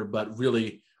on paper, but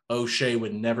really O'Shea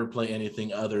would never play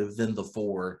anything other than the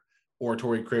 4, or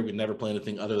Torrey Craig would never play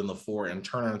anything other than the 4, and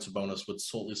Turner and Sabonis would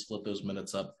solely split those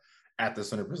minutes up at the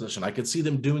center position. I could see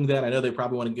them doing that. I know they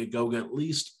probably want to get Goga at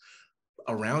least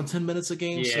around 10 minutes a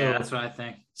game. Yeah, so that's what I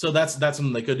think. So that's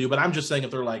something they could do. But I'm just saying,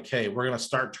 if they're like, hey, we're going to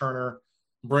start Turner,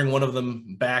 bring one of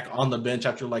them back on the bench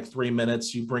after like 3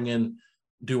 minutes, you bring in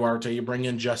Duarte, you bring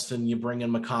in Justin, you bring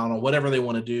in McConnell, whatever they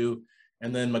want to do,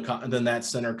 and then that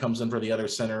center comes in for the other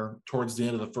center towards the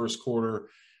end of the first quarter.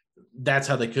 That's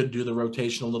how they could do the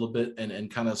rotation a little bit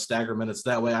and kind of stagger minutes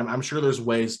that way. I'm sure there's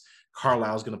ways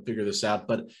Carlisle's going to figure this out,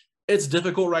 but it's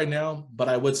difficult right now. But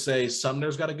I would say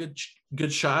Sumner's got a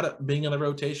good shot at being in the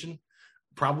rotation,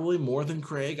 probably more than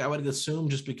Craig, I would assume,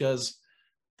 just because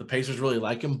the Pacers really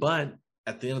like him. But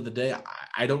at the end of the day,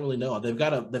 I don't really know. They've got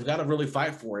to really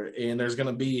fight for it, and there's going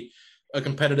to be a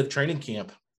competitive training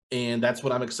camp, and that's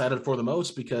what I'm excited for the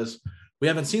most, because we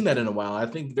haven't seen that in a while. I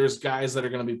think there's guys that are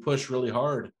going to be pushed really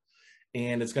hard,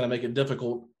 and it's going to make it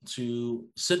difficult to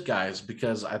sit guys,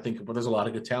 because I think there's a lot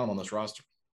of good talent on this roster.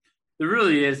 There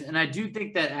really is. And I do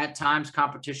think that at times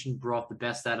competition brought the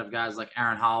best out of guys like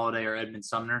Aaron Holiday or Edmund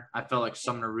Sumner. I felt like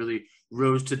Sumner really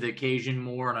rose to the occasion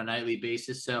more on a nightly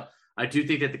basis. So I do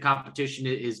think that the competition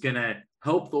is going to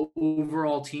help the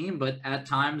overall team, but at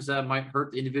times might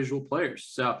hurt the individual players.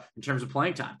 So in terms of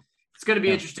playing time, it's going to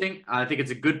be interesting. I think it's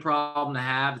a good problem to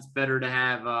have. It's better to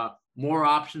have more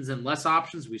options than less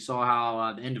options. We saw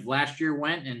how the end of last year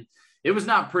went, and it was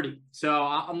not pretty. So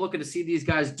I'm looking to see these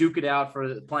guys duke it out for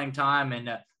the playing time, and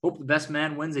hope the best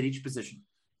man wins at each position.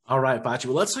 All right, Fachi.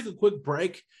 Well, let's take a quick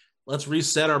break. Let's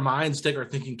reset our minds, take our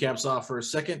thinking caps off for a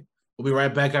second. We'll be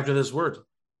right back after this word,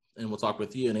 and we'll talk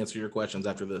with you and answer your questions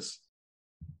after this.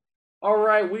 All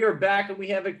right, we are back, and we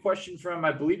have a question from,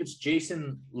 I believe it's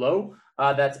Jason Lowe.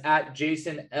 That's at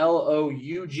Jason Lough.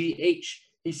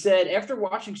 He said, after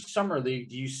watching Summer League,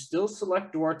 do you still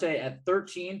select Duarte at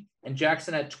 13 and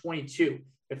Jackson at 22?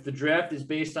 If the draft is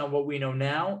based on what we know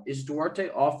now, is Duarte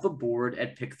off the board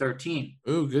at pick 13?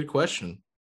 Ooh, good question.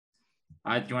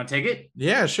 Do you want to take it?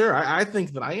 Yeah, sure. I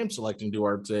think that I am selecting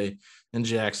Duarte and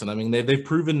Jackson. I mean, they've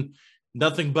proven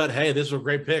nothing but, hey, these were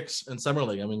great picks in Summer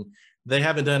League. I mean, they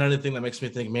haven't done anything that makes me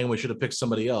think, man, we should have picked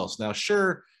somebody else. Now,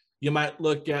 sure, you might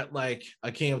look at like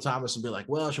a Cam Thomas and be like,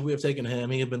 well, should we have taken him?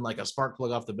 He had been like a spark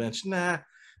plug off the bench. Nah,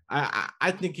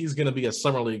 I think he's going to be a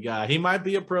Summer League guy. He might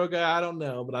be a pro guy. I don't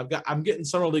know, but I'm getting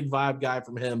Summer League vibe guy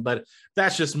from him. But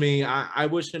that's just me. I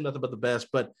wish him nothing but the best.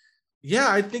 But yeah,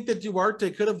 I think that Duarte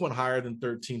could have went higher than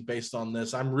 13th based on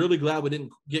this. I'm really glad we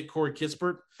didn't get Corey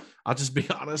Kispert. I'll just be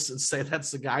honest and say that's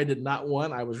the guy I did not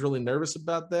want. I was really nervous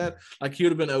about that. Like, he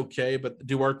would have been okay, but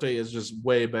Duarte is just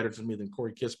way better to me than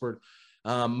Corey Kispert.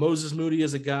 Moses Moody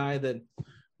is a guy that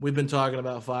we've been talking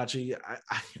about, Facci.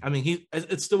 I mean,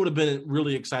 it still would have been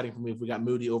really exciting for me if we got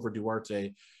Moody over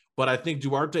Duarte. But I think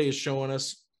Duarte is showing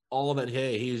us all that,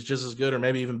 hey, he's just as good or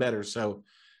maybe even better. So,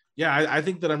 yeah, I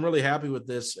think that I'm really happy with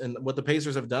this and what the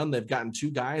Pacers have done. They've gotten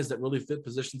two guys that really fit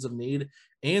positions of need,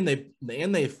 and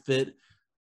they fit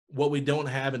what we don't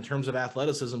have in terms of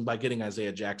athleticism by getting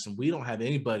Isaiah Jackson. We don't have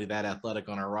anybody that athletic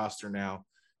on our roster now,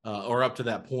 or up to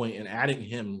that point, and adding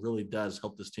him really does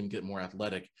help this team get more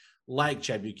athletic, like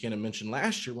Chad Buchanan mentioned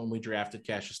last year when we drafted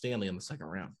Cassius Stanley in the second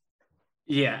round.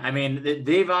 Yeah, I mean,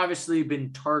 they've obviously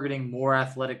been targeting more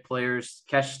athletic players.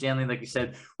 Cassius Stanley, like you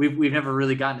said, we've never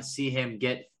really gotten to see him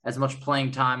get as much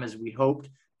playing time as we hoped.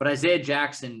 But Isaiah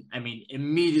Jackson, I mean,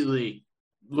 immediately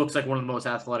looks like one of the most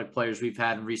athletic players we've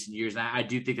had in recent years. And I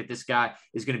do think that this guy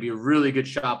is going to be a really good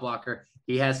shot blocker.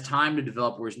 He has time to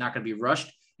develop where he's not going to be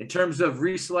rushed. In terms of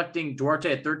reselecting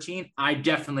Duarte at 13, I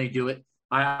definitely do it.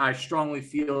 I strongly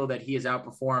feel that he has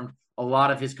outperformed a lot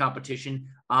of his competition.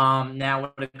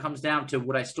 Now, when it comes down to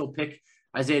would I still pick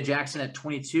Isaiah Jackson at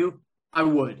 22, I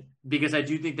would, because I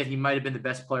do think that he might have been the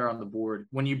best player on the board.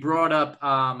 When you brought up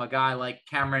a guy like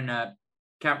Cam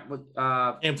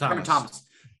Thomas.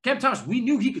 Cam Thomas, we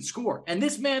knew he could score. And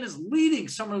this man is leading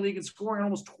Summer League in scoring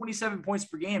almost 27 points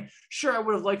per game. Sure, I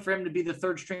would have liked for him to be the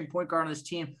third string point guard on this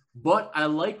team, but I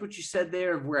like what you said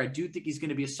there, where I do think he's going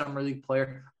to be a Summer League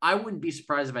player. I wouldn't be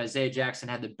surprised if Isaiah Jackson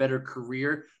had the better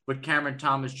career, but Cameron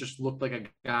Thomas just looked like a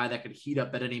guy that could heat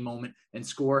up at any moment and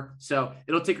score. So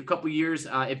it'll take a couple years.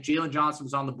 If Jalen Johnson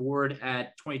was on the board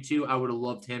at 22, I would have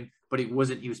loved him, but he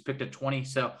wasn't. He was picked at 20.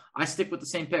 So I stick with the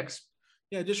same picks.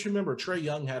 Yeah, just remember, Trae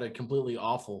Young had a completely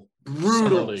awful,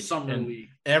 brutal Summer League.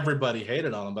 Everybody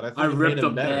hated on him, but I think I ripped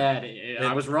him better. Bad.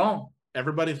 I was wrong.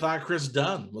 Everybody thought Chris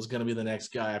Dunn was going to be the next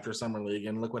guy after Summer League,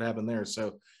 and look what happened there.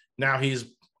 So now he's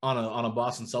on a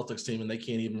Boston Celtics team, and they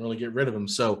can't even really get rid of him.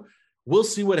 So we'll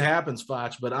see what happens,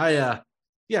 Foch. But I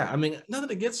mean,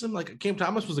 nothing against him. Like, Cam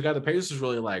Thomas was the guy the Pacers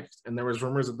really liked, and there was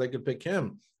rumors that they could pick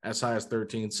him as high as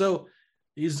 13. So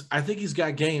I think he's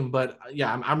got game. But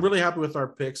yeah, I'm really happy with our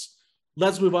picks.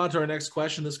 Let's move on to our next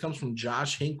question. This comes from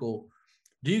Josh Hinkle.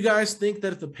 Do you guys think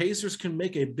that if the Pacers can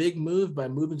make a big move by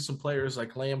moving some players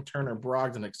like Lamb, Turner,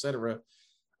 Brogdon, etc.,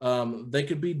 they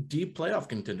could be deep playoff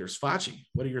contenders? Facci,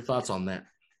 what are your thoughts on that?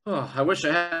 Oh, I wish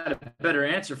I had a better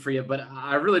answer for you, but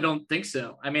I really don't think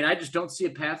so. I mean, I just don't see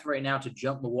a path right now to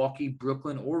jump Milwaukee,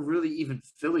 Brooklyn, or really even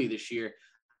Philly this year.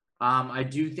 I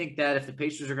do think that if the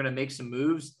Pacers are going to make some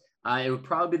moves, it would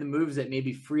probably be the moves that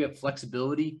maybe free up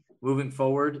flexibility moving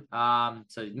forward.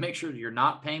 So make sure you're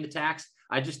not paying the tax.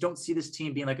 I just don't see this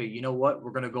team being like you know what,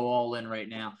 we're going to go all in right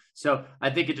now. So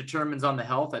I think it determines on the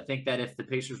health. I think that if the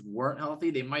Pacers weren't healthy,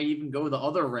 they might even go the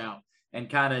other route and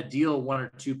kind of deal one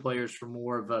or two players for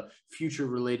more of a future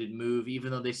related move, even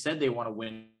though they said they want to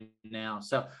win now.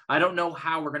 So I don't know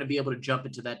how we're going to be able to jump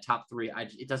into that top three.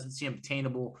 It doesn't seem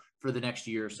obtainable for the next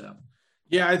year or so.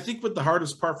 Yeah, I think what the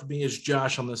hardest part for me is,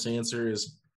 Josh, on this answer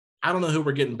is I don't know who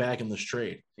we're getting back in this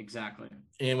trade. Exactly.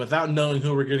 And without knowing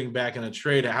who we're getting back in a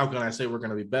trade, how can I say we're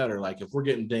going to be better? Like, if we're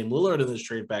getting Dame Lillard in this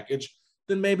trade package,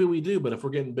 then maybe we do. But if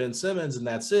we're getting Ben Simmons and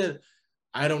that's it,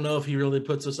 I don't know if he really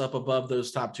puts us up above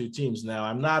those top two teams. Now,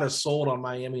 I'm not as sold on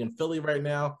Miami and Philly right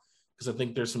now because I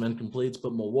think there's some incompletes,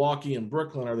 but Milwaukee and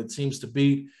Brooklyn are the teams to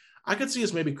beat. I could see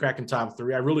us maybe cracking top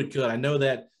three. I really could. I know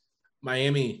that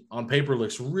Miami on paper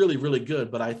looks really, really good,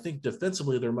 but I think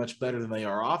defensively they're much better than they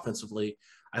are offensively.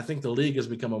 I think the league has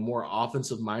become a more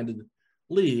offensive-minded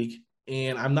league,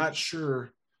 and I'm not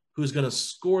sure who's going to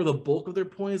score the bulk of their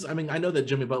points. I mean, I know that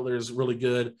Jimmy Butler is really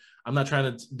good. I'm not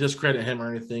trying to discredit him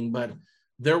or anything, but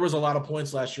there was a lot of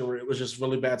points last year where it was just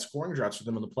really bad scoring droughts for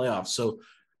them in the playoffs. So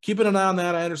keeping an eye on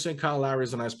that. I understand Kyle Lowry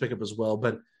is a nice pickup as well.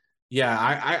 But, yeah,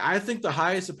 I think the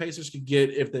highest the Pacers could get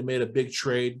if they made a big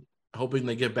trade, hoping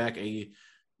they get back a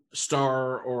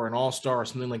star or an all-star or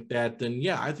something like that, then,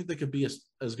 yeah, I think they could be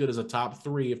as good as a top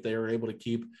three if they were able to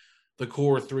keep the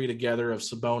core three together of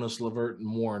Sabonis, LeVert,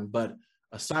 and Warren. But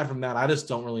aside from that, I just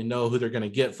don't really know who they're going to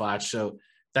get, Foch. So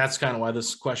that's kind of why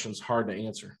this question's hard to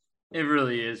answer. It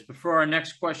really is. But for our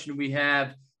next question, we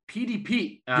have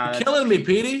PDP. You're killing me,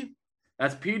 Petey.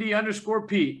 That's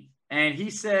PD_Pete. And he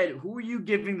said, who are you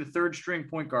giving the third string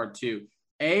point guard to?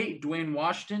 A, Dwayne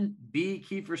Washington, B,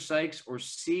 Kiefer Sykes, or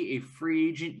C, a free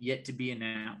agent yet to be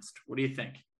announced? What do you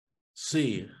think?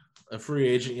 C, a free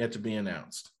agent yet to be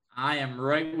announced. I am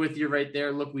right with you right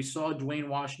there. Look, we saw Dwayne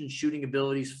Washington's shooting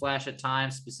abilities flash at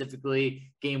times,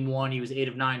 specifically game 1. He was 8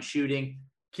 of 9 shooting.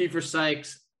 Kiefer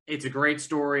Sykes, it's a great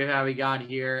story of how he got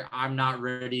here. I'm not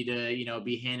ready to,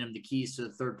 be handing him the keys to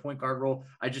the third point guard role.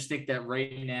 I just think that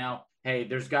right now, hey,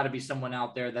 there's got to be someone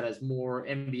out there that has more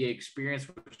NBA experience,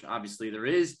 which obviously there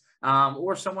is,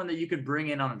 or someone that you could bring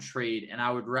in on a trade. And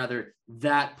I would rather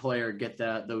that player get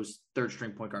those third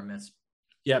string point guard minutes.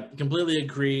 Yeah, completely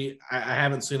agree. I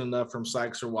haven't seen enough from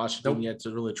Sykes or Washington yet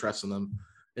to really trust in them.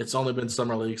 It's only been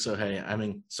summer league, so hey,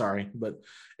 sorry, but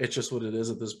it's just what it is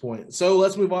at this point. So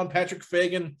let's move on. Patrick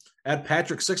Fagan at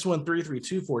Patrick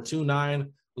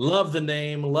 613-324-29. Love the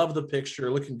name, love the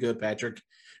picture, looking good, Patrick.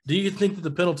 Do you think that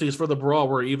the penalties for the brawl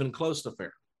were even close to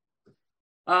fair?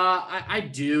 I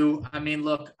do.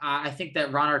 Look, I think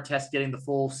that Ron Artest getting the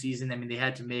full season, they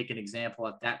had to make an example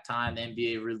at that time. The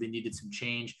NBA really needed some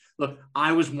change. Look,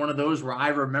 I was one of those where I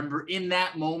remember in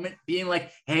that moment being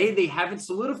like, hey, they haven't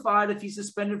solidified if he's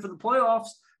suspended for the playoffs.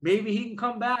 Maybe he can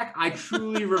come back. I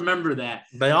truly remember that.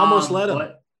 They almost let him.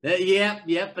 But in the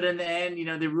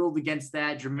end, they ruled against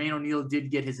that. Jermaine O'Neal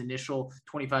did get his initial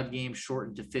 25 games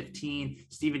shortened to 15.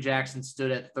 Steven Jackson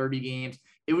stood at 30 games.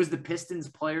 It was the Pistons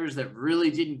players that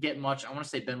really didn't get much. I want to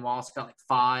say Ben Wallace got like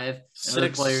 5.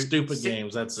 Six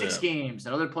games. That's 6 it. games.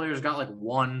 And other players got like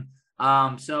 1.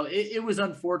 So it was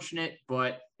unfortunate,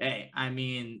 but hey,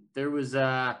 there was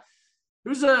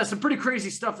some pretty crazy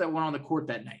stuff that went on the court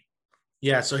that night.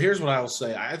 Yeah. So here's what I will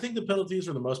say. I think the penalties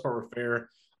for the most part were fair.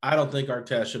 I don't think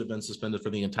Artest should have been suspended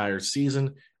for the entire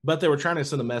season, but they were trying to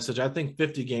send a message. I think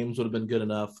 50 games would have been good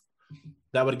enough.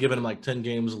 That would have given him like 10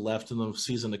 games left in the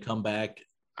season to come back.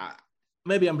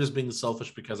 Maybe I'm just being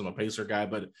selfish because I'm a Pacer guy,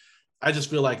 but I just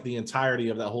feel like the entirety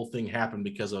of that whole thing happened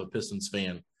because of a Pistons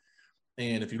fan.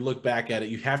 And if you look back at it,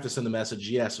 you have to send the message,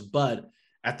 yes, but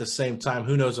at the same time,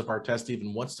 who knows if Artest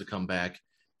even wants to come back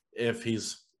if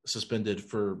he's suspended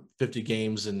for 50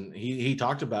 games. And he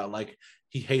talked about like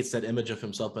he hates that image of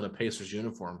himself in a Pacers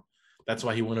uniform. That's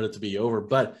why he wanted it to be over.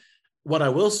 But what I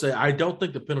will say, I don't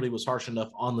think the penalty was harsh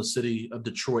enough on the city of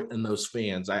Detroit and those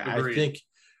fans. I think,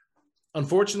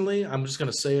 unfortunately, I'm just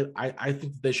going to say it. I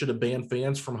think they should have banned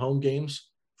fans from home games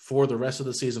for the rest of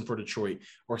the season for Detroit,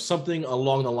 or something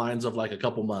along the lines of like a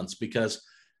couple months, because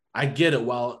I get it.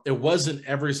 While it wasn't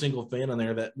every single fan in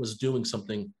there that was doing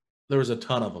something, there was a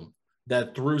ton of them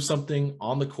that threw something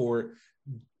on the court,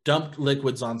 dumped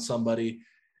liquids on somebody,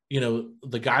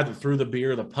 the guy that threw the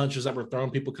beer, the punches that were thrown,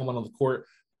 people coming on the court.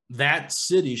 That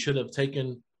city should have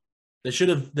they should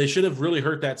have really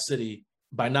hurt that city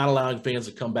by not allowing fans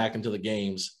to come back into the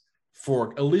games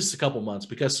for at least a couple months.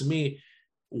 Because to me,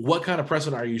 what kind of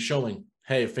precedent are you showing?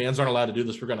 Hey, fans aren't allowed to do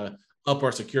this. We're going to up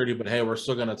our security, but hey, we're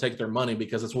still going to take their money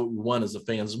because that's what we want is the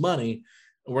fans' money.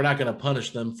 We're not going to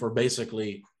punish them for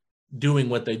basically doing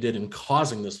what they did and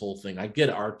causing this whole thing. I get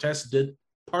it. Artest did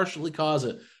partially cause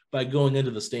it by going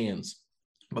into the stands,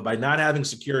 but by not having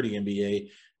security, NBA,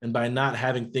 and by not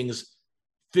having things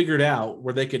figured out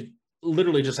where they could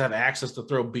literally just have access to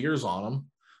throw beers on them,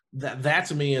 that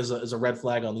to me is a red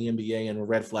flag on the NBA and a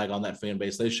red flag on that fan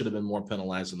base. They should have been more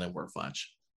penalized than they were,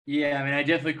 Fudge. Yeah, I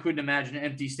definitely couldn't imagine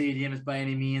empty stadiums by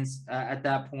any means at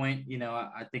that point.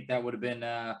 I think that would have been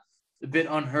a bit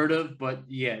unheard of. But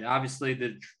yeah, obviously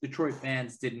the Detroit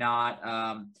fans did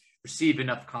not receive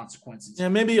enough consequences. Yeah,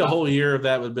 maybe a whole year of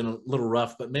that would have been a little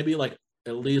rough, but maybe like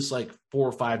at least like 4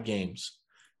 or 5 games,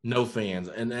 no fans,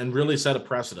 and really set a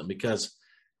precedent, because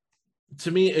to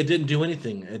me, it didn't do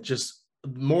anything. It just,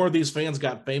 more of these fans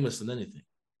got famous than anything.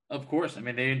 Of course.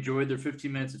 They enjoyed their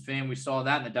 15 minutes of fame. We saw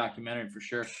that in the documentary for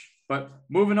sure. But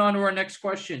moving on to our next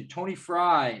question, Tony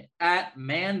Fry at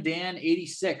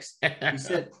Mandan86. He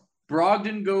said,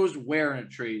 Brogdon goes where in a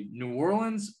trade? New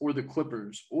Orleans or the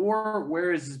Clippers? Or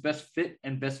where is his best fit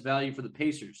and best value for the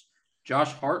Pacers?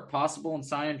 Josh Hart possible and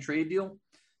sign and trade deal?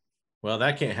 Well,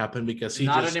 that can't happen because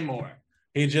not anymore.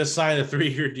 He just signed a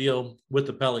 3-year deal with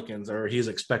the Pelicans, or he's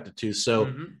expected to.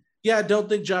 So, yeah, I don't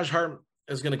think Josh Hart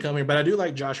is going to come here, but I do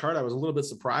like Josh Hart. I was a little bit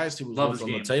surprised he was on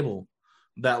the table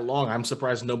that long. I'm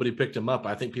surprised nobody picked him up.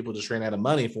 I think people just ran out of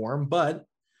money for him, but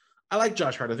I like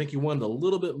Josh Hart. I think he wanted a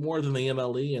little bit more than the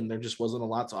MLE, and there just wasn't a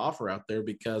lot to offer out there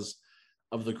because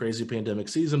of the crazy pandemic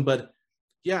season. But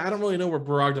Yeah, I don't really know where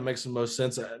Brogdon makes the most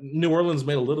sense. New Orleans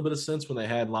made a little bit of sense when they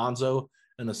had Lonzo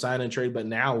and the sign and trade, but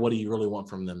now what do you really want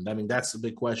from them? I mean, that's the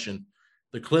big question.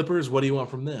 The Clippers, what do you want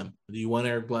from them? Do you want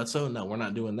Eric Bledsoe? No, we're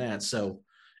not doing that. So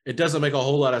it doesn't make a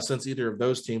whole lot of sense either of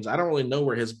those teams. I don't really know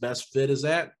where his best fit is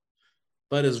at,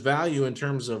 but his value in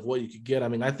terms of what you could get. I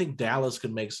mean, I think Dallas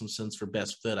could make some sense for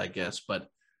best fit, I guess, but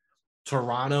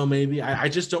Toronto maybe. I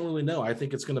just don't really know. I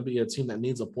think it's going to be a team that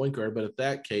needs a point guard, but if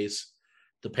that case,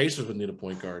 the Pacers would need a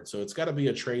point guard. So it's got to be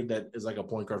a trade that is like a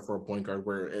point guard for a point guard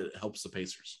where it helps the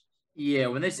Pacers. Yeah,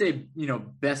 when they say,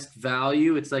 best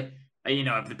value, it's like,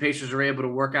 if the Pacers are able to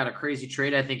work out a crazy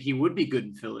trade, I think he would be good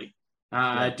in Philly.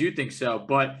 I do think so.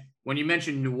 But when you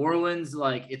mentioned New Orleans,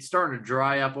 like it's starting to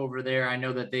dry up over there. I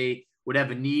know that they would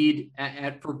have a need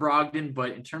for Brogdon,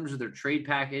 but in terms of their trade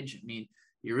package, I mean,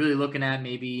 you're really looking at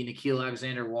maybe Nickeil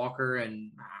Alexander-Walker, and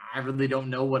I really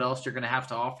don't know what else you're going to have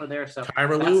to offer there. So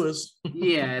Tyra Lewis.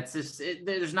 Yeah, it's just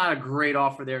there's not a great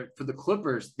offer there for the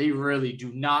Clippers. They really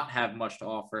do not have much to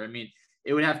offer. I mean,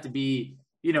 it would have to be,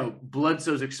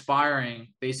 Bledsoe's expiring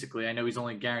basically. I know he's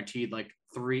only guaranteed like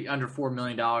under $4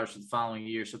 million for the following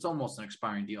year, so it's almost an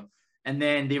expiring deal. And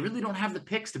then they really don't have the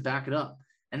picks to back it up.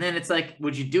 And then it's like,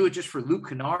 would you do it just for Luke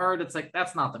Kennard? It's like,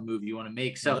 that's not the move you want to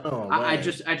make. So I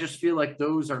just feel like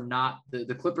those are not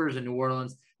the Clippers and New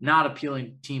Orleans, not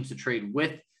appealing teams to trade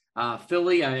with.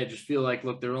 Philly, I just feel like,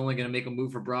 look, they're only going to make a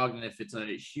move for Brogdon if it's a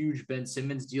huge Ben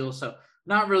Simmons deal. So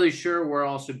not really sure where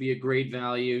else would be a great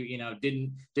value.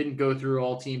 Didn't go through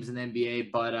all teams in the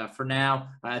NBA, but for now,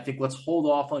 I think let's hold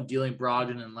off on dealing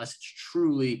Brogdon unless it's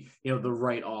truly, the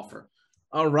right offer.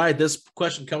 All right, this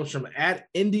question comes from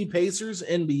 @IndyPacers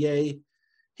NBA.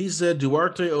 He said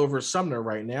Duarte over Sumner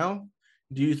right now.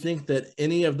 Do you think that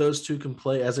any of those two can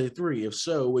play as a 3? If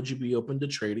so, would you be open to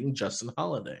trading Justin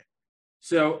Holiday?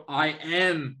 So I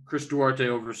am Chris Duarte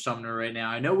over Sumner right now.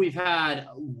 I know we've had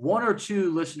 1 or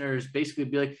 2 listeners basically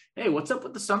be like, hey, what's up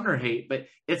with the Sumner hate? But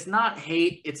it's not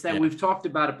hate. It's that we've talked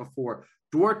about it before.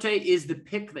 Duarte is the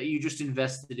pick that you just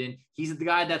invested in. He's the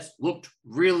guy that's looked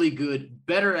really good,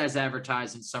 better as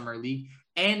advertised in Summer League.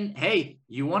 And, hey,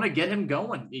 you want to get him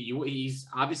going. He's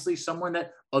obviously someone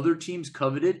that other teams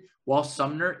coveted, while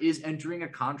Sumner is entering a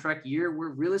contract year where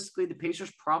realistically the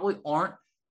Pacers probably aren't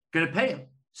going to pay him.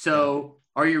 So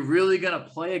are you really going to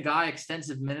play a guy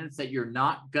extensive minutes that you're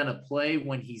not going to play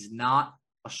when he's not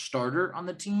a starter on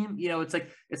the team? It's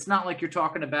like, it's not like you're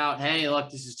talking about, hey, look,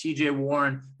 this is TJ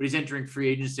Warren, but he's entering free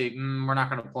agency. We're not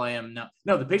going to play him.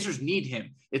 No, the Pacers need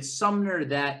him. It's Sumner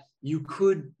that you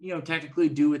could, technically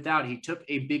do without. He took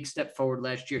a big step forward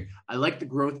last year. I like the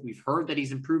growth. We've heard that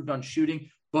he's improved on shooting,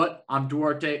 but I'm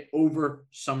Duarte over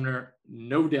Sumner,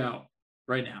 no doubt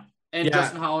right now. And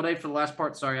Justin Holiday for the last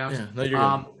part. Sorry, Alex. No, you're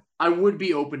good. I would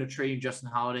be open to trading Justin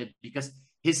Holiday because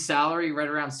his salary right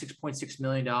around $6.6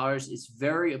 million is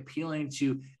very appealing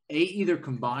to either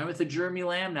combine with a Jeremy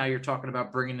Lamb. Now you're talking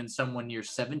about bringing in someone near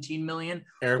 $17 million.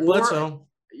 Eric Bledsoe.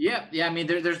 Yeah. I mean,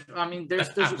 there's I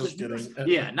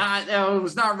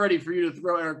was not ready for you to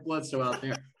throw Eric Bledsoe out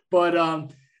there,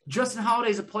 but Justin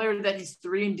Holiday is a player that has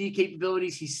 3-and-D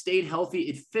capabilities. He stayed healthy.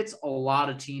 It fits a lot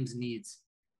of teams' needs.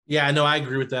 Yeah, no, I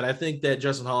agree with that. I think that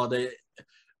Justin Holiday,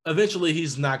 eventually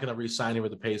he's not going to re-sign here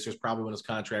with the Pacers, probably when his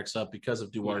contract's up, because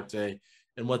of Duarte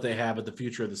and what they have at the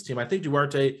future of this team. I think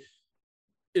Duarte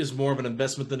is more of an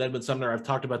investment than Edmund Sumner. I've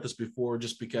talked about this before,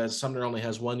 just because Sumner only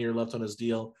has 1 year left on his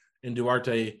deal, and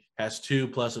Duarte has 2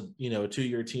 plus a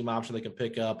 2-year team option they can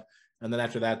pick up. And then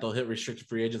after that, they'll hit restricted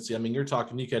free agency. I mean, you're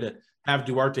talking, you could have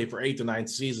Duarte for 8 to 9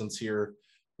 seasons here,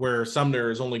 where Sumner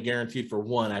is only guaranteed for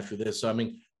 1 after this. So, I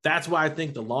mean, that's why I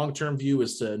think the long-term view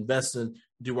is to invest in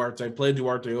Duarte, play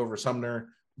Duarte over Sumner.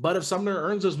 But if Sumner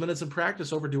earns those minutes in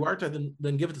practice over Duarte,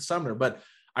 then give it to Sumner. But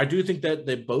I do think that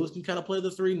they both can kind of play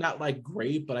the 3, not like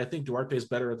great, but I think Duarte is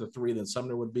better at the 3 than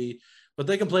Sumner would be. But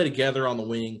they can play together on the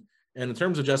wing. And in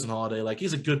terms of Justin Holiday, like,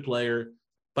 he's a good player,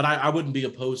 but I wouldn't be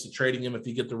opposed to trading him if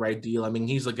you get the right deal. I mean,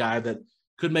 he's a guy that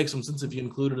could make some sense if you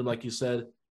included him, like you said,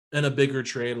 in a bigger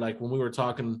trade. Like when we were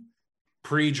talking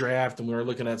pre-draft and we were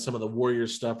looking at some of the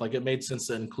Warriors stuff, like it made sense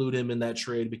to include him in that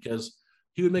trade because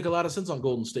he would make a lot of sense on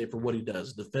Golden State for what he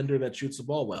does, defender that shoots the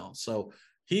ball well. So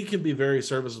he can be very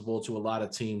serviceable to a lot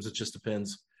of teams. It just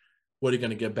depends what you're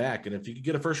going to get back. And if you could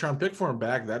get a first-round pick for him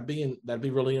back, that'd be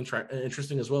really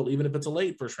interesting as well, even if it's a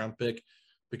late first-round pick,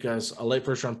 because a late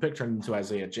first-round pick turned into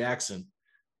Isaiah Jackson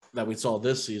that we saw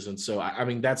this season. So, I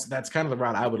mean, that's kind of the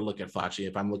route I would look at Facci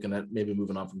if I'm looking at maybe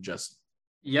moving on from Justin.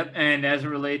 Yep, and as it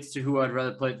relates to who I'd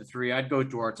rather play at the 3, I'd go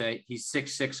Duarte. He's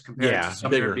 6'6" compared to Sumner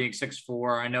bigger. Being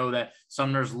 6'4". I know that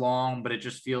Sumner's long, but it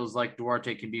just feels like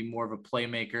Duarte can be more of a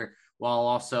playmaker, while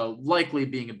also likely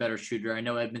being a better shooter. I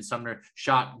know Edmund Sumner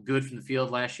shot good from the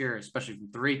field last year, especially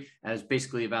from three, as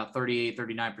basically about 38,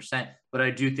 39%. But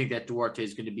I do think that Duarte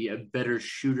is going to be a better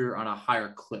shooter on a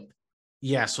higher clip.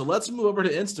 Yeah, so let's move over to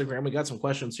Instagram. We got some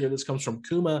questions here. This comes from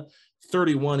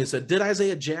Kuma31. He said, did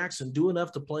Isaiah Jackson do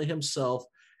enough to play himself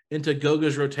into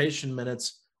Goga's rotation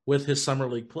minutes with his summer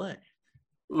league play?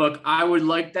 Look, I would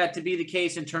like that to be the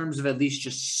case in terms of at least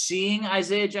just seeing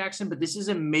Isaiah Jackson, but this is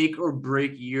a make or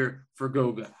break year for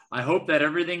Goga. I hope that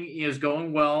everything is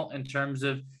going well in terms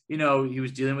of, he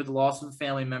was dealing with the loss of a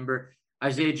family member.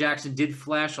 Isaiah Jackson did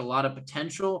flash a lot of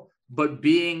potential, but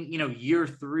being, year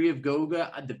 3 of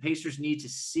Goga, the Pacers need to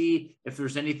see if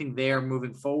there's anything there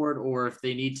moving forward or if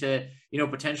they need to,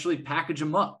 potentially package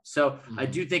him up. So I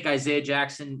do think Isaiah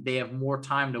Jackson, they have more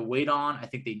time to wait on. I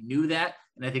think they knew that.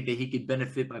 And I think that he could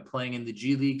benefit by playing in the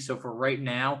G League. So for right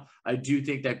now, I do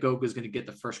think that Goga is going to get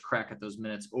the first crack at those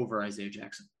minutes over Isaiah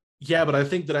Jackson. Yeah, but I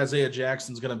think that Isaiah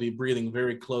Jackson's going to be breathing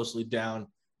very closely down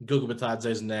Goga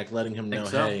Bitadze's neck, letting him know,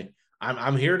 hey,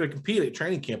 I'm here to compete at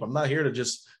training camp. I'm not here to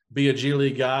just be a G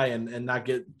League guy and not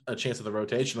get a chance at the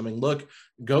rotation. I mean, look,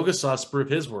 Goga saw us prove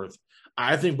his worth.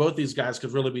 I think both these guys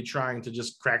could really be trying to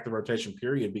just crack the rotation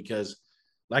period because,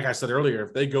 like I said earlier,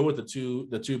 if they go with the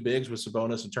two bigs with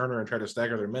Sabonis and Turner and try to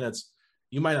stagger their minutes,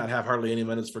 you might not have hardly any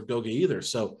minutes for Goga either.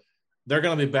 So they're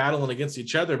going to be battling against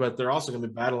each other, but they're also going to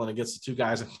be battling against the two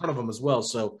guys in front of them as well.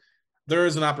 So there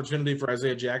is an opportunity for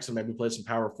Isaiah Jackson maybe play some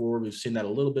power forward. We've seen that a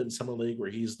little bit in Summer League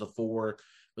where he's the 4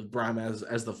 with Brime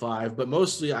as the 5, but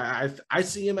mostly I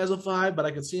see him as a 5, but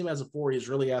I can see him as a 4. He's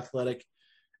really athletic,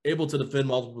 able to defend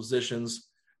multiple positions.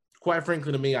 Quite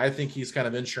frankly, to me, I think he's kind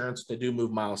of insurance. They do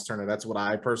move Miles Turner. That's what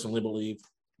I personally believe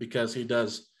because he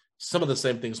does some of the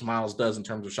same things Miles does in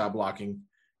terms of shot blocking,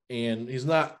 and he's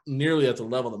not nearly at the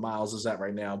level that Miles is at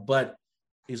right now, but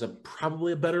he's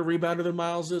probably a better rebounder than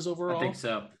Miles is overall. I think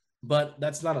so. But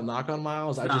that's not a knock on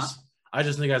Miles. I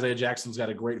just think Isaiah Jackson's got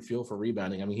a great feel for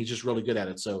rebounding. I mean, he's just really good at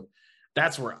it. So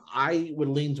that's where I would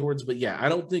lean towards. But, yeah, I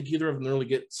don't think either of them really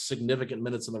get significant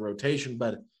minutes in the rotation.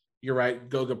 But you're right,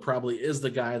 Goga probably is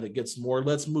the guy that gets more.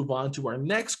 Let's move on to our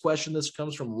next question. This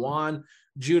comes from Juan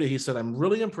Judah. He said, I'm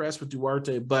really impressed with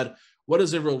Duarte, but what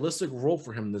is a realistic role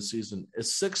for him this season?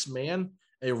 Is 6-man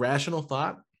a rational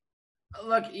thought?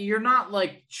 Look, you're not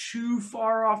too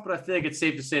far off, but I feel like it's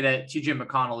safe to say that TJ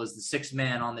McConnell is the 6th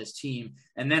man on this team.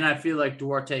 And then I feel like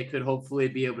Duarte could hopefully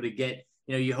be able to get,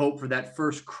 you hope for that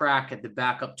first crack at the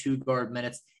backup 2 guard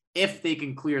minutes if they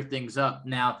can clear things up.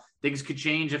 Now, things could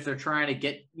change if they're trying to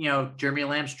get, Jeremy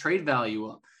Lamb's trade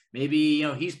value up. Maybe,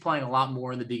 he's playing a lot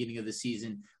more in the beginning of the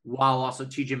season while also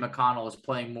TJ McConnell is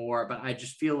playing more. But I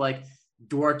just feel like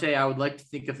Duarte, I would like to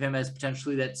think of him as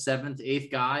potentially that 7th,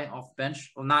 8th guy off the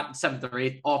bench. Well, not 7th or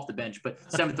 8th off the bench, but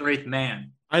 7th or 8th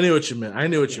man. I knew what you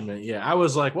meant. Yeah, I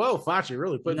was like, whoa, Facci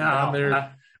really putting it on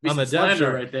there on the depth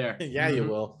chart right there. Yeah, you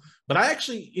will. But I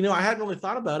actually, I hadn't really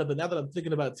thought about it. But now that I'm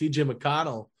thinking about TJ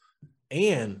McConnell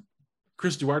and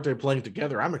Chris Duarte playing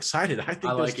together, I'm excited. I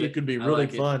think those two could be really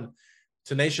fun,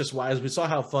 tenacious-wise. We saw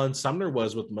how fun Sumner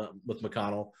was with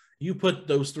McConnell. You put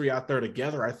those 3 out there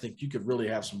together, I think you could really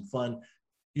have some fun.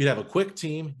 You'd have a quick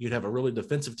team. You'd have a really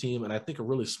defensive team, and I think a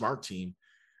really smart team.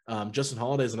 Justin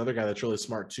Holiday is another guy that's really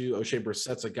smart too. O'Shea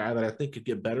Brissett's a guy that I think could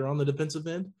get better on the defensive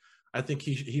end. I think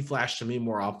he flashed to me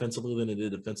more offensively than he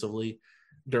did defensively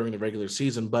during the regular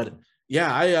season. But,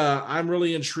 yeah, I'm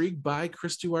really intrigued by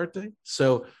Chris Duarte.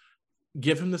 So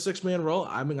give him the 6-man role.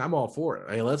 I mean, I'm all for it.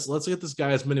 Hey, let's get this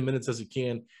guy as many minutes as he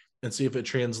can and see if it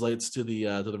translates to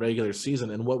the regular season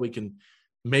and what we can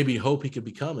maybe hope he could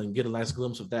become and get a nice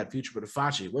glimpse of that future. But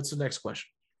Facci, what's the next question?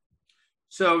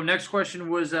 So next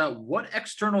question was, what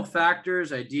external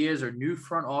factors, ideas, or new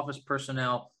front office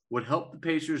personnel would help the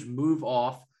Pacers move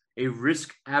off a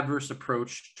risk-averse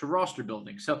approach to roster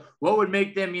building? So what would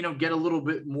make them, get a little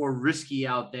bit more risky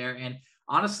out there? And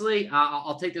honestly,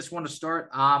 I'll take this one to start.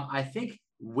 I think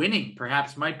winning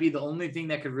perhaps might be the only thing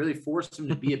that could really force them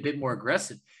to be a bit more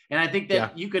aggressive. And I think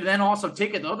that you could then also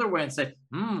take it the other way and say,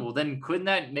 well, then couldn't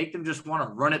that make them just want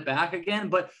to run it back again?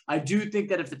 But I do think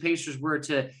that if the Pacers were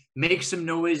to make some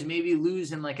noise, maybe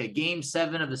lose in a game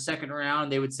 7 of the second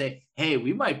round, they would say, hey,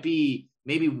 we might be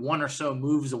maybe 1 or so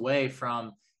moves away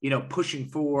from, pushing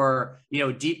for,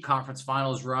 deep conference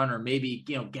finals run, or maybe,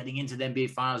 getting into the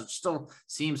NBA finals. It still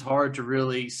seems hard to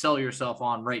really sell yourself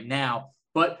on right now.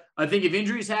 But I think if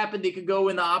injuries happen, they could go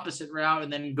in the opposite route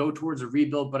and then go towards a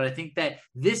rebuild. But I think that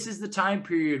this is the time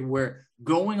period where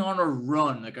going on a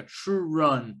run, like a true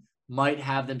run, might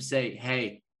have them say,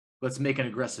 hey, let's make an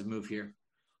aggressive move here.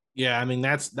 Yeah, I mean,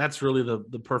 that's really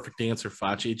the perfect answer,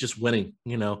 Facci. Just winning,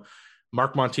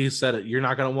 Mark Monteith said it. You're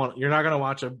not going to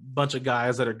watch a bunch of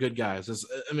guys that are good guys.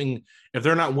 If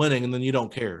they're not winning, and then you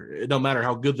don't care. It don't matter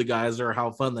how good the guys are or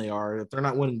how fun they are. If they're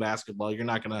not winning basketball, you're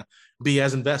not going to be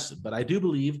as invested. But I do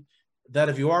believe that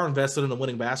if you are invested in a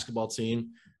winning basketball team,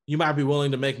 you might be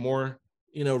willing to make more,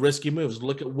 risky moves.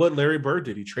 Look at what Larry Bird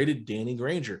did. He traded Danny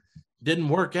Granger. Didn't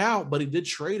work out, but he did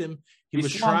trade him. He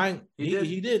was trying.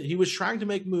 He did. He was trying to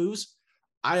make moves.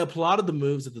 I applauded the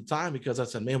moves at the time because I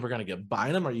said, man, we're going to get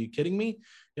Bynum. Are you kidding me?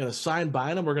 Sign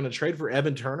Bynum. We're going to trade for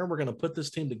Evan Turner. We're going to put this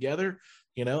team together.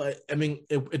 It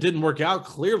didn't work out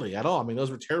clearly at all. Those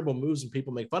were terrible moves and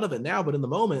people make fun of it now, but in the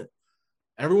moment,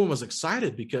 everyone was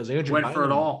excited because Andrew went Bynum, for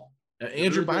it all.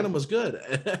 Andrew Bynum was good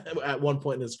at one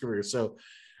point in his career. So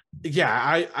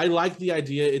yeah, I like the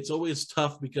idea. It's always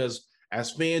tough because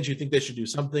as fans, you think they should do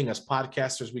something. As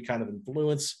podcasters, we kind of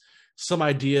influence some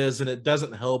ideas, and it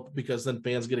doesn't help because then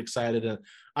fans get excited. And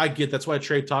that's why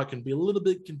trade talk can be a little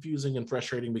bit confusing and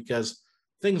frustrating because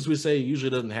things we say usually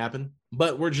doesn't happen,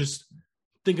 but we're just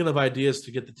thinking of ideas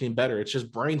to get the team better. It's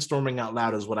just brainstorming out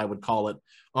loud is what I would call it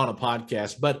on a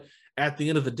podcast. But at the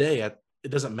end of the day, it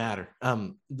doesn't matter.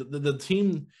 The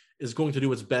team is going to do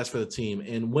what's best for the team,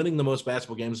 and winning the most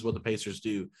basketball games is what the Pacers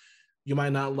do. You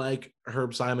might not like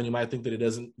Herb Simon. You might think that he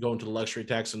doesn't go into the luxury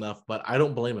tax enough, but I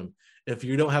don't blame him. If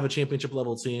you don't have a championship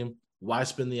level team, why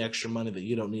spend the extra money that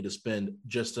you don't need to spend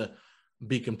just to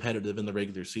be competitive in the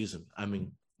regular season?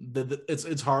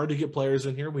 It's hard to get players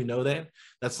in here. We know that.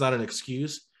 That's not an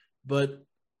excuse, but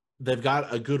they've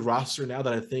got a good roster now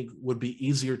that I think would be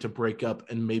easier to break up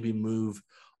and maybe move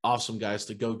off some guys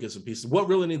to go get some pieces. What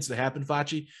really needs to happen,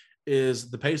 Facci, is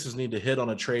the Pacers need to hit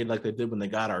on a trade like they did when they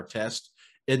got our test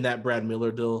in that Brad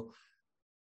Miller deal.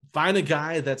 Find a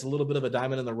guy that's a little bit of a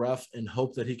diamond in the rough and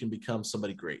hope that he can become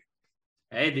somebody great.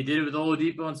 Hey, they did it with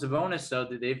Oladipo and Sabonis, so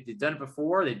they've done it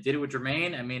before. They did it with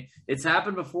Jermaine. It's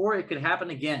happened before. It could happen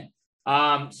again.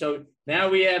 So now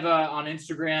we have on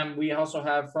Instagram, we also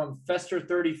have from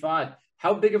Fester35.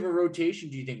 How big of a rotation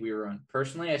do you think we were on?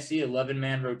 Personally, I see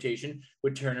 11-man rotation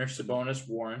with Turner, Sabonis,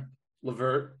 Warren,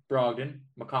 LeVert, Brogdon,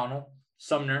 McConnell,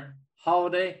 Sumner,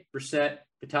 Holiday, Brissett,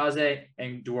 Bitadze,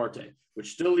 and Duarte,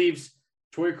 which still leaves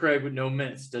Torrey Craig with no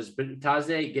minutes. Does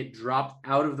Bitadze get dropped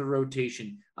out of the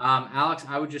rotation? Alex,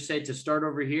 I would just say to start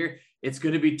over here, it's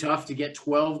going to be tough to get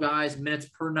 12 guys minutes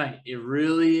per night. It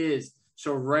really is.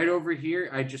 So right over here,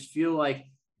 I just feel like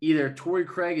either Torrey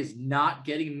Craig is not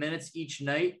getting minutes each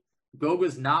night,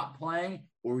 Goga's not playing,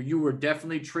 or you were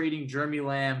definitely trading Jeremy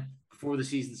Lamb before the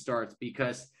season starts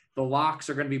because the locks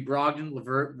are going to be Brogdon,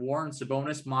 LeVert, Warren,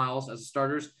 Sabonis, Miles as the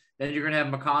starters. Then you're going to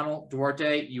have McConnell,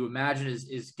 Duarte, you imagine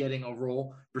is getting a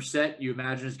role. Brissett, you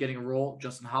imagine is getting a role.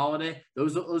 Justin Holiday.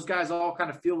 Those guys all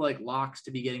kind of feel like locks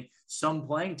to be getting some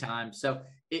playing time. So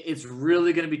it's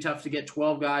really going to be tough to get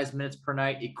 12 guys minutes per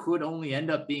night. It could only end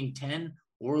up being 10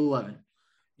 or 11.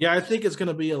 Yeah, I think it's going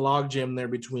to be a logjam there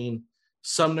between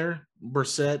Sumner,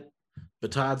 Brissett,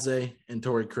 Bitadze, and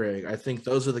Torrey Craig. I think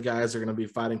those are the guys that are going to be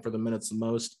fighting for the minutes the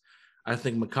most. I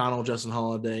think McConnell, Justin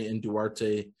Holiday, and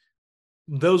Duarte,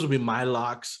 those will be my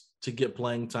locks to get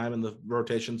playing time in the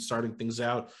rotation, starting things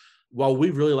out. While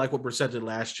we really like what Brissett did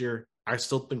last year, I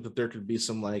still think that there could be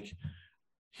some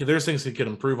there's things he could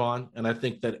improve on. And I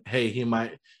think that, hey, he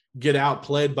might get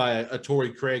outplayed by a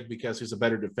Torrey Craig because he's a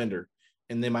better defender,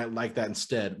 and they might like that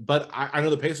instead. But I know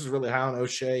the Pacers are really high on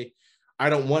O'Shea. I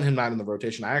don't want him not in the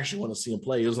rotation. I actually want to see him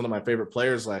play. He was one of my favorite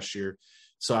players last year.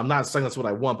 So I'm not saying that's what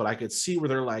I want, but I could see where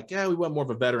they're like, yeah, we want more of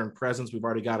a veteran presence. We've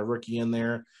already got a rookie in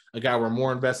there, a guy we're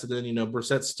more invested in.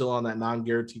 Brissett's still on that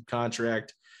non-guaranteed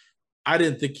contract. I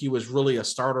didn't think he was really a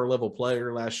starter level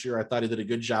player last year. I thought he did a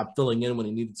good job filling in when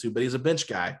he needed to, but he's a bench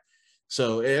guy.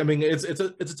 So, it's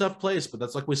a tough place, but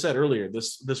that's like we said earlier,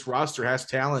 this roster has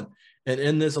talent. And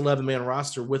in this 11-man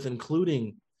roster with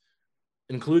including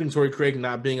Torrey Craig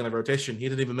not being in the rotation, he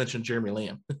didn't even mention Jeremy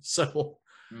Lamb. So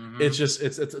it's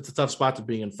a tough spot to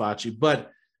be in, Facci.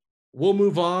 But we'll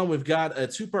move on. We've got a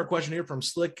 2-part question here from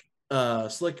Slick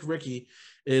Ricky.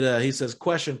 He says,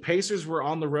 question, Pacers were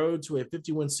on the road to a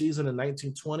 50-win season in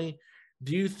 1920.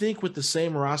 Do you think with the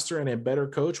same roster and a better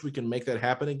coach, we can make that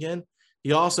happen again?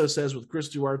 He also says, with Chris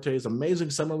Duarte's amazing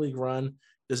summer league run,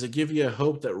 does it give you a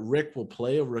hope that Rick will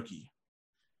play a rookie?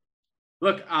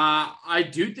 Look, I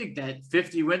do think that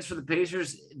 50 wins for the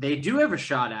Pacers, they do have a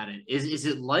shot at it. Is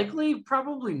it likely?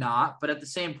 Probably not. But at the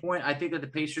same point, I think that the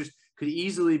Pacers could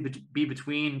easily be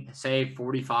between, say,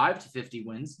 45 to 50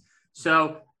 wins.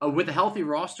 So with a healthy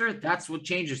roster, that's what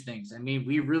changes things. I mean,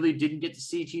 we really didn't get to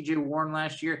see TJ Warren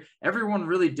last year. Everyone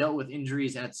really dealt with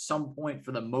injuries at some point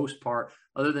for the most part,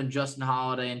 other than Justin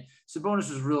Holiday. And Sabonis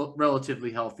was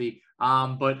relatively healthy.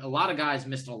 But a lot of guys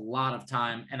missed a lot of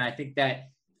time. And I think that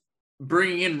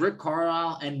bringing in Rick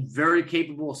Carlisle and very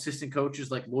capable assistant coaches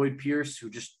like Lloyd Pierce,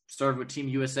 who just started with Team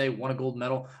USA, won a gold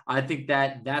medal, I think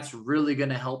that that's really going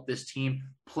to help this team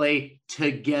play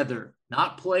together,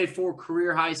 not play for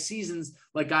career high seasons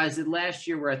like guys did last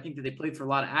year, where I think that they played for a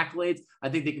lot of accolades. I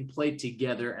think they can play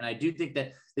together. And I do think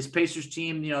that this Pacers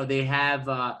team,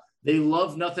 they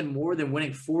love nothing more than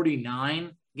winning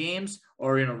 49 games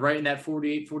or, right in that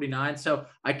 48, 49. So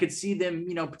I could see them,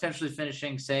 potentially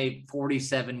finishing, say,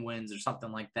 47 wins or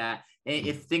something like that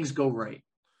if things go right.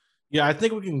 Yeah, I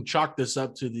think we can chalk this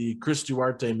up to the Chris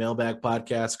Duarte Mailbag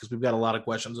podcast because we've got a lot of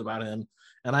questions about him.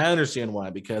 And I understand why,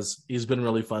 because he's been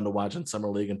really fun to watch in Summer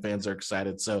League and fans are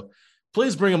excited. So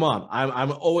please bring him on.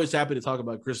 I'm always happy to talk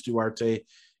about Chris Duarte.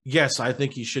 Yes, I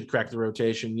think he should crack the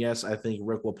rotation. Yes, I think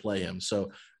Rick will play him.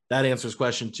 So that answers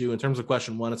question 2. In terms of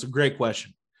question 1, it's a great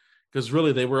question because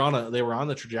really they were on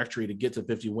the trajectory to get to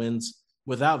 50 wins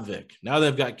without Vic. Now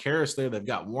they've got Karras there. They've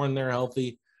got Warren there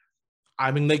healthy.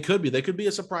 I mean, they could be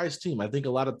a surprise team. I think a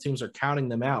lot of teams are counting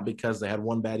them out because they had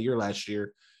one bad year last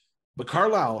year. But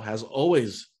Carlisle has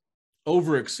always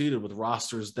overexceeded with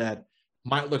rosters that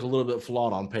might look a little bit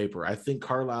flawed on paper. I think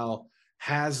Carlisle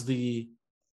has the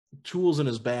tools in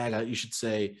his bag, you should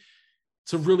say,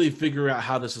 to really figure out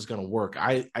how this is going to work.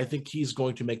 I think he's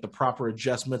going to make the proper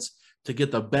adjustments to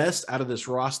get the best out of this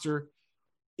roster.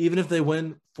 Even if they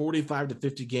win 45 to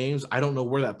 50 games, I don't know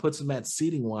where that puts them at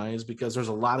seeding-wise because there's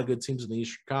a lot of good teams in the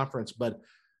Eastern Conference. But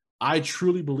I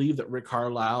truly believe that Rick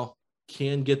Carlisle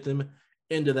can get them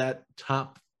into that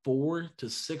top 4 to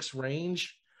 6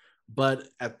 range. But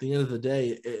at the end of the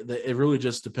day, it really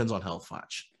just depends on health,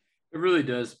 Foch. It really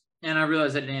does. And I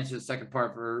realize I didn't answer the second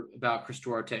part about Chris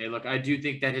Duarte. Look, I do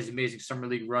think that his amazing Summer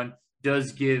League run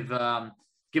does give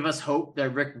us hope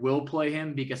that Rick will play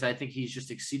him because I think he's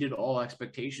just exceeded all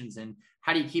expectations. And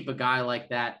how do you keep a guy like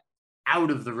that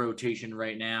out of the rotation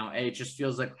right now? It just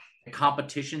feels like a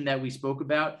competition that we spoke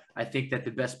about. I think that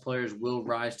the best players will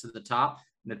rise to the top.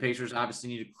 And the Pacers obviously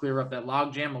need to clear up that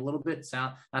logjam a little bit,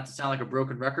 not to sound like a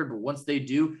broken record, but once they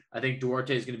do, I think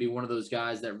Duarte is going to be one of those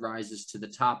guys that rises to the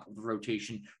top of the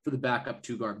rotation for the backup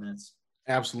 2 guard minutes.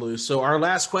 Absolutely. So our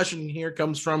last question here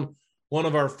comes from one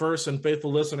of our first and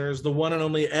faithful listeners, the one and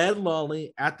only Ed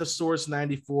Lawley at the Source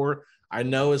 94. I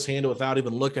know his handle without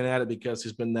even looking at it because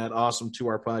he's been that awesome to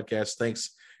our podcast.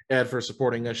 Thanks, Ed, for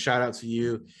supporting us. Shout out to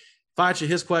you. Fachi,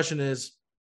 his question is,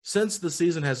 since the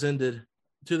season has ended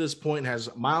to this point, has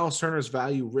Miles Turner's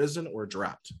value risen or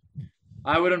dropped?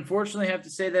 I would unfortunately have to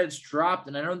say that it's dropped,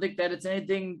 and I don't think that it's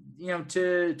anything,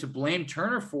 to blame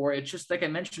Turner for. It's just like I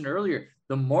mentioned earlier,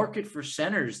 the market for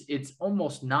centers, it's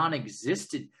almost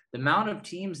non-existent. The amount of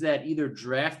teams that either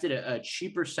drafted a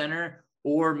cheaper center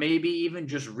or maybe even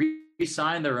just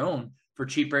re-signed their own for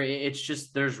cheaper, it's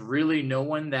just there's really no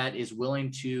one that is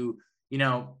willing to,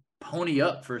 pony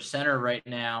up for a center right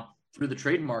now through the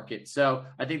trade market. So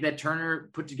I think that Turner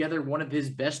put together one of his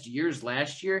best years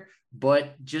last year,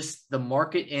 but just the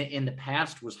market in the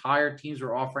past was higher. Teams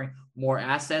were offering more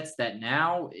assets that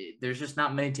now there's just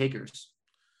not many takers.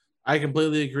 I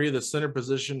completely agree. The center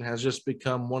position has just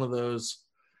become one of those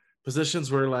positions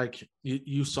where, like,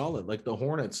 you saw it, like the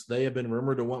Hornets, they have been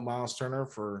rumored to want Miles Turner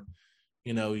for,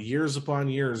 years upon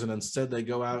years. And instead they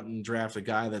go out and draft a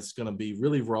guy that's going to be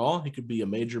really raw. He could be a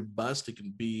major bust. He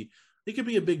could be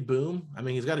a big boom. I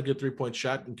mean, he's got a good 3-point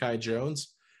shot in Kai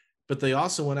Jones, but they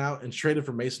also went out and traded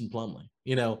for Mason Plumlee,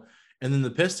 and then the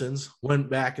Pistons went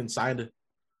back and signed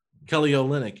Kelly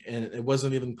Olynyk, and it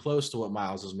wasn't even close to what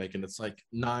Miles is making. It's like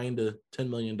 $9 to $10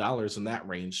 million in that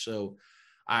range. So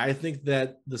I think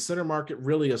that the center market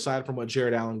really, aside from what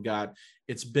Jared Allen got,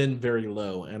 it's been very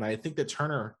low. And I think that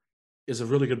Turner is a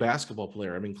really good basketball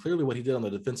player. I mean, clearly what he did on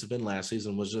the defensive end last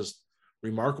season was just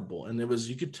remarkable. And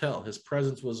you could tell his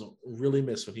presence was really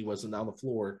missed when he wasn't on the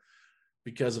floor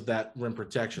because of that rim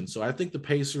protection. So I think the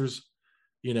Pacers,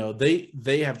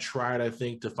 they have tried, I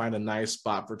think, to find a nice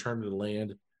spot for Turner to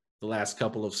land the last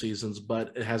couple of seasons,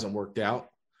 but it hasn't worked out.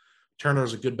 Turner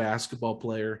is a good basketball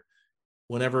player.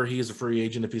 Whenever he is a free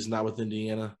agent, if he's not with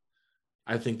Indiana,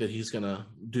 I think that he's going to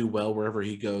do well wherever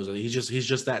he goes. He's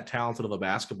just that talented of a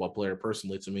basketball player,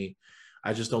 personally, to me.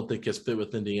 I just don't think his fit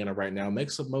with Indiana right now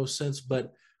makes the most sense,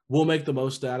 but we'll make the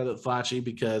most out of it, Fachi,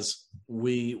 because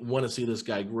we want to see this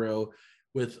guy grow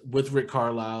with Rick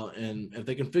Carlisle. And if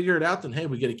they can figure it out, then, hey,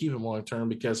 we got to keep him long term,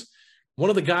 because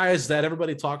one of the guys that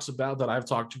everybody talks about that I've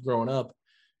talked to growing up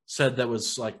said that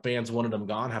was like fans wanted him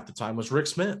gone half the time was Rick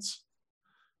Smits.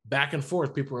 Back and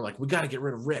forth, people were like, we got to get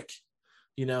rid of Rick.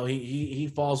 You know,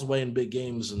 he falls away in big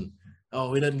games and,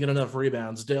 oh, he doesn't get enough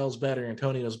rebounds. Dale's better.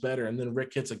 Antonio's better. And then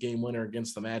Rick hits a game winner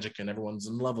against the Magic and everyone's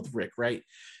in love with Rick, right?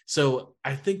 So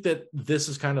I think that this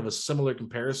is kind of a similar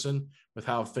comparison with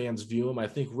how fans view him. I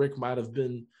think Rick might have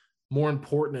been more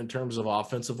important in terms of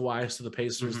offensive wise to the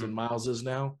Pacers than Miles is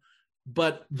now.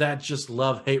 But that's just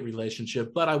love-hate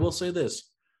relationship. But I will say this.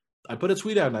 I put a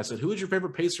tweet out and I said, who is your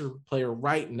favorite Pacer player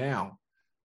right now?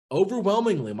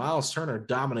 Overwhelmingly, Miles Turner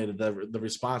dominated the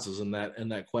responses in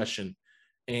that question.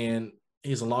 And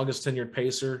he's the longest tenured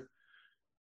Pacer.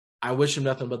 I wish him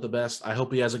nothing but the best. I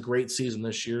hope he has a great season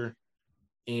this year.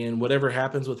 And whatever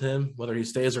happens with him, whether he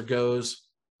stays or goes,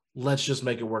 let's just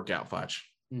make it work out, Foch.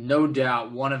 No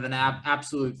doubt. One of an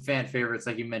absolute fan favorites,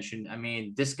 like you mentioned. I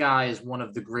mean, this guy is one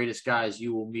of the greatest guys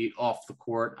you will meet off the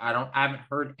court. I haven't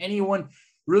heard anyone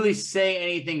really say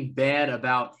anything bad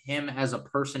about him as a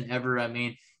person ever. I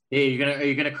mean, hey, are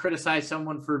you gonna criticize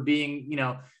someone for being, you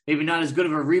know, maybe not as good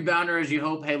of a rebounder as you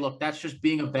hope? Hey, look, that's just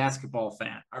being a basketball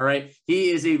fan. All right.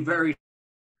 He is a very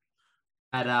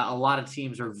that a lot of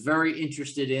teams are very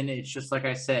interested in. It's just like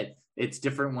I said, it's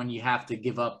different when you have to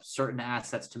give up certain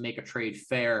assets to make a trade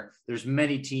fair. There's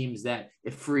many teams that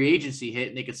if free agency hit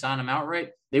and they could sign him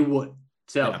outright, they would.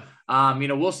 So, you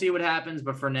know, we'll see what happens.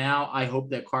 But for now, I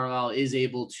hope that Carlisle is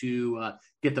able to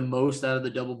get the most out of the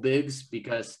double bigs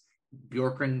because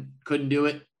Bjorkgren couldn't do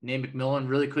it. Nate McMillan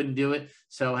really couldn't do it.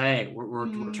 So, hey,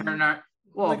 we're turning our –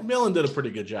 well, McMillan did a pretty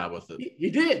good job with it. He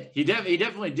did. He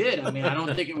definitely did. I mean, I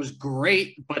don't think it was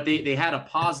great, but they had a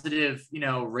positive, you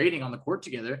know, rating on the court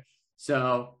together.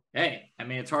 So, hey, I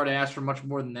mean, it's hard to ask for much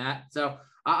more than that. So,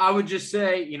 I would just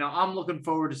say, you know, I'm looking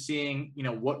forward to seeing, you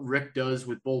know, what Rick does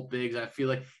with both bigs. I feel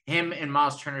like him and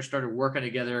Miles Turner started working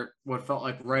together what felt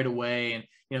like right away. And,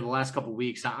 you know, the last couple of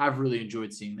weeks, I've really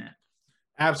enjoyed seeing that.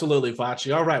 Absolutely,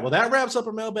 Fachi. All right. Well, that wraps up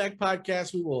our Mailbag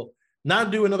podcast. We will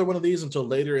not do another one of these until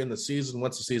later in the season,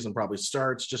 once the season probably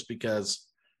starts, just because,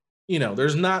 you know,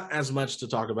 there's not as much to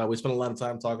talk about. We spent a lot of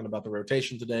time talking about the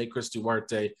rotation today, Chris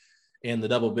Duarte and the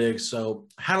double bigs. So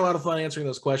had a lot of fun answering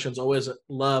those questions. Always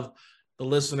love the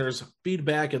listeners'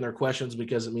 feedback and their questions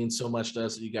because it means so much to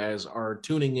us that you guys are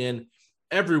tuning in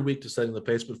every week to Setting the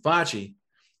Pace. But Fachi,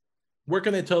 where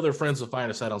can they tell their friends to find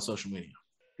us at on social media?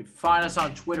 You can find us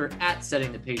on Twitter at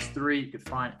SettingThePace3. You can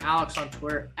find Alex on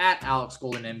Twitter at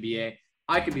AlexGoldenNBA.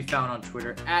 I can be found on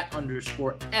Twitter at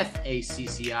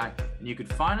 _FACCI. And you can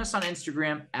find us on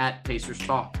Instagram at Pacers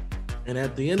Talk. And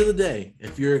at the end of the day,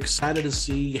 if you're excited to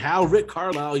see how Rick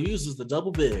Carlisle uses the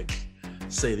double bigs,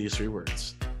 say these three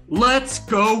words. Let's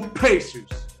go Pacers!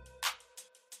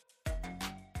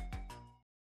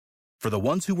 For the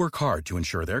ones who work hard to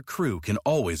ensure their crew can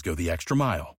always go the extra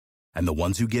mile, and the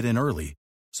ones who get in early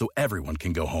so everyone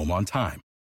can go home on time,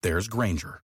 there's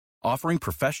Grainger, offering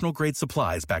professional-grade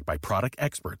supplies backed by product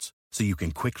experts so you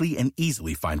can quickly and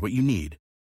easily find what you need.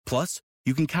 Plus,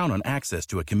 you can count on access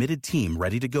to a committed team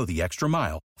ready to go the extra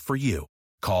mile for you.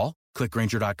 Call, click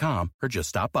Grainger.com, or just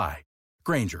stop by.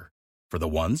 Grainger, for the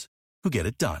ones who get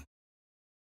it done.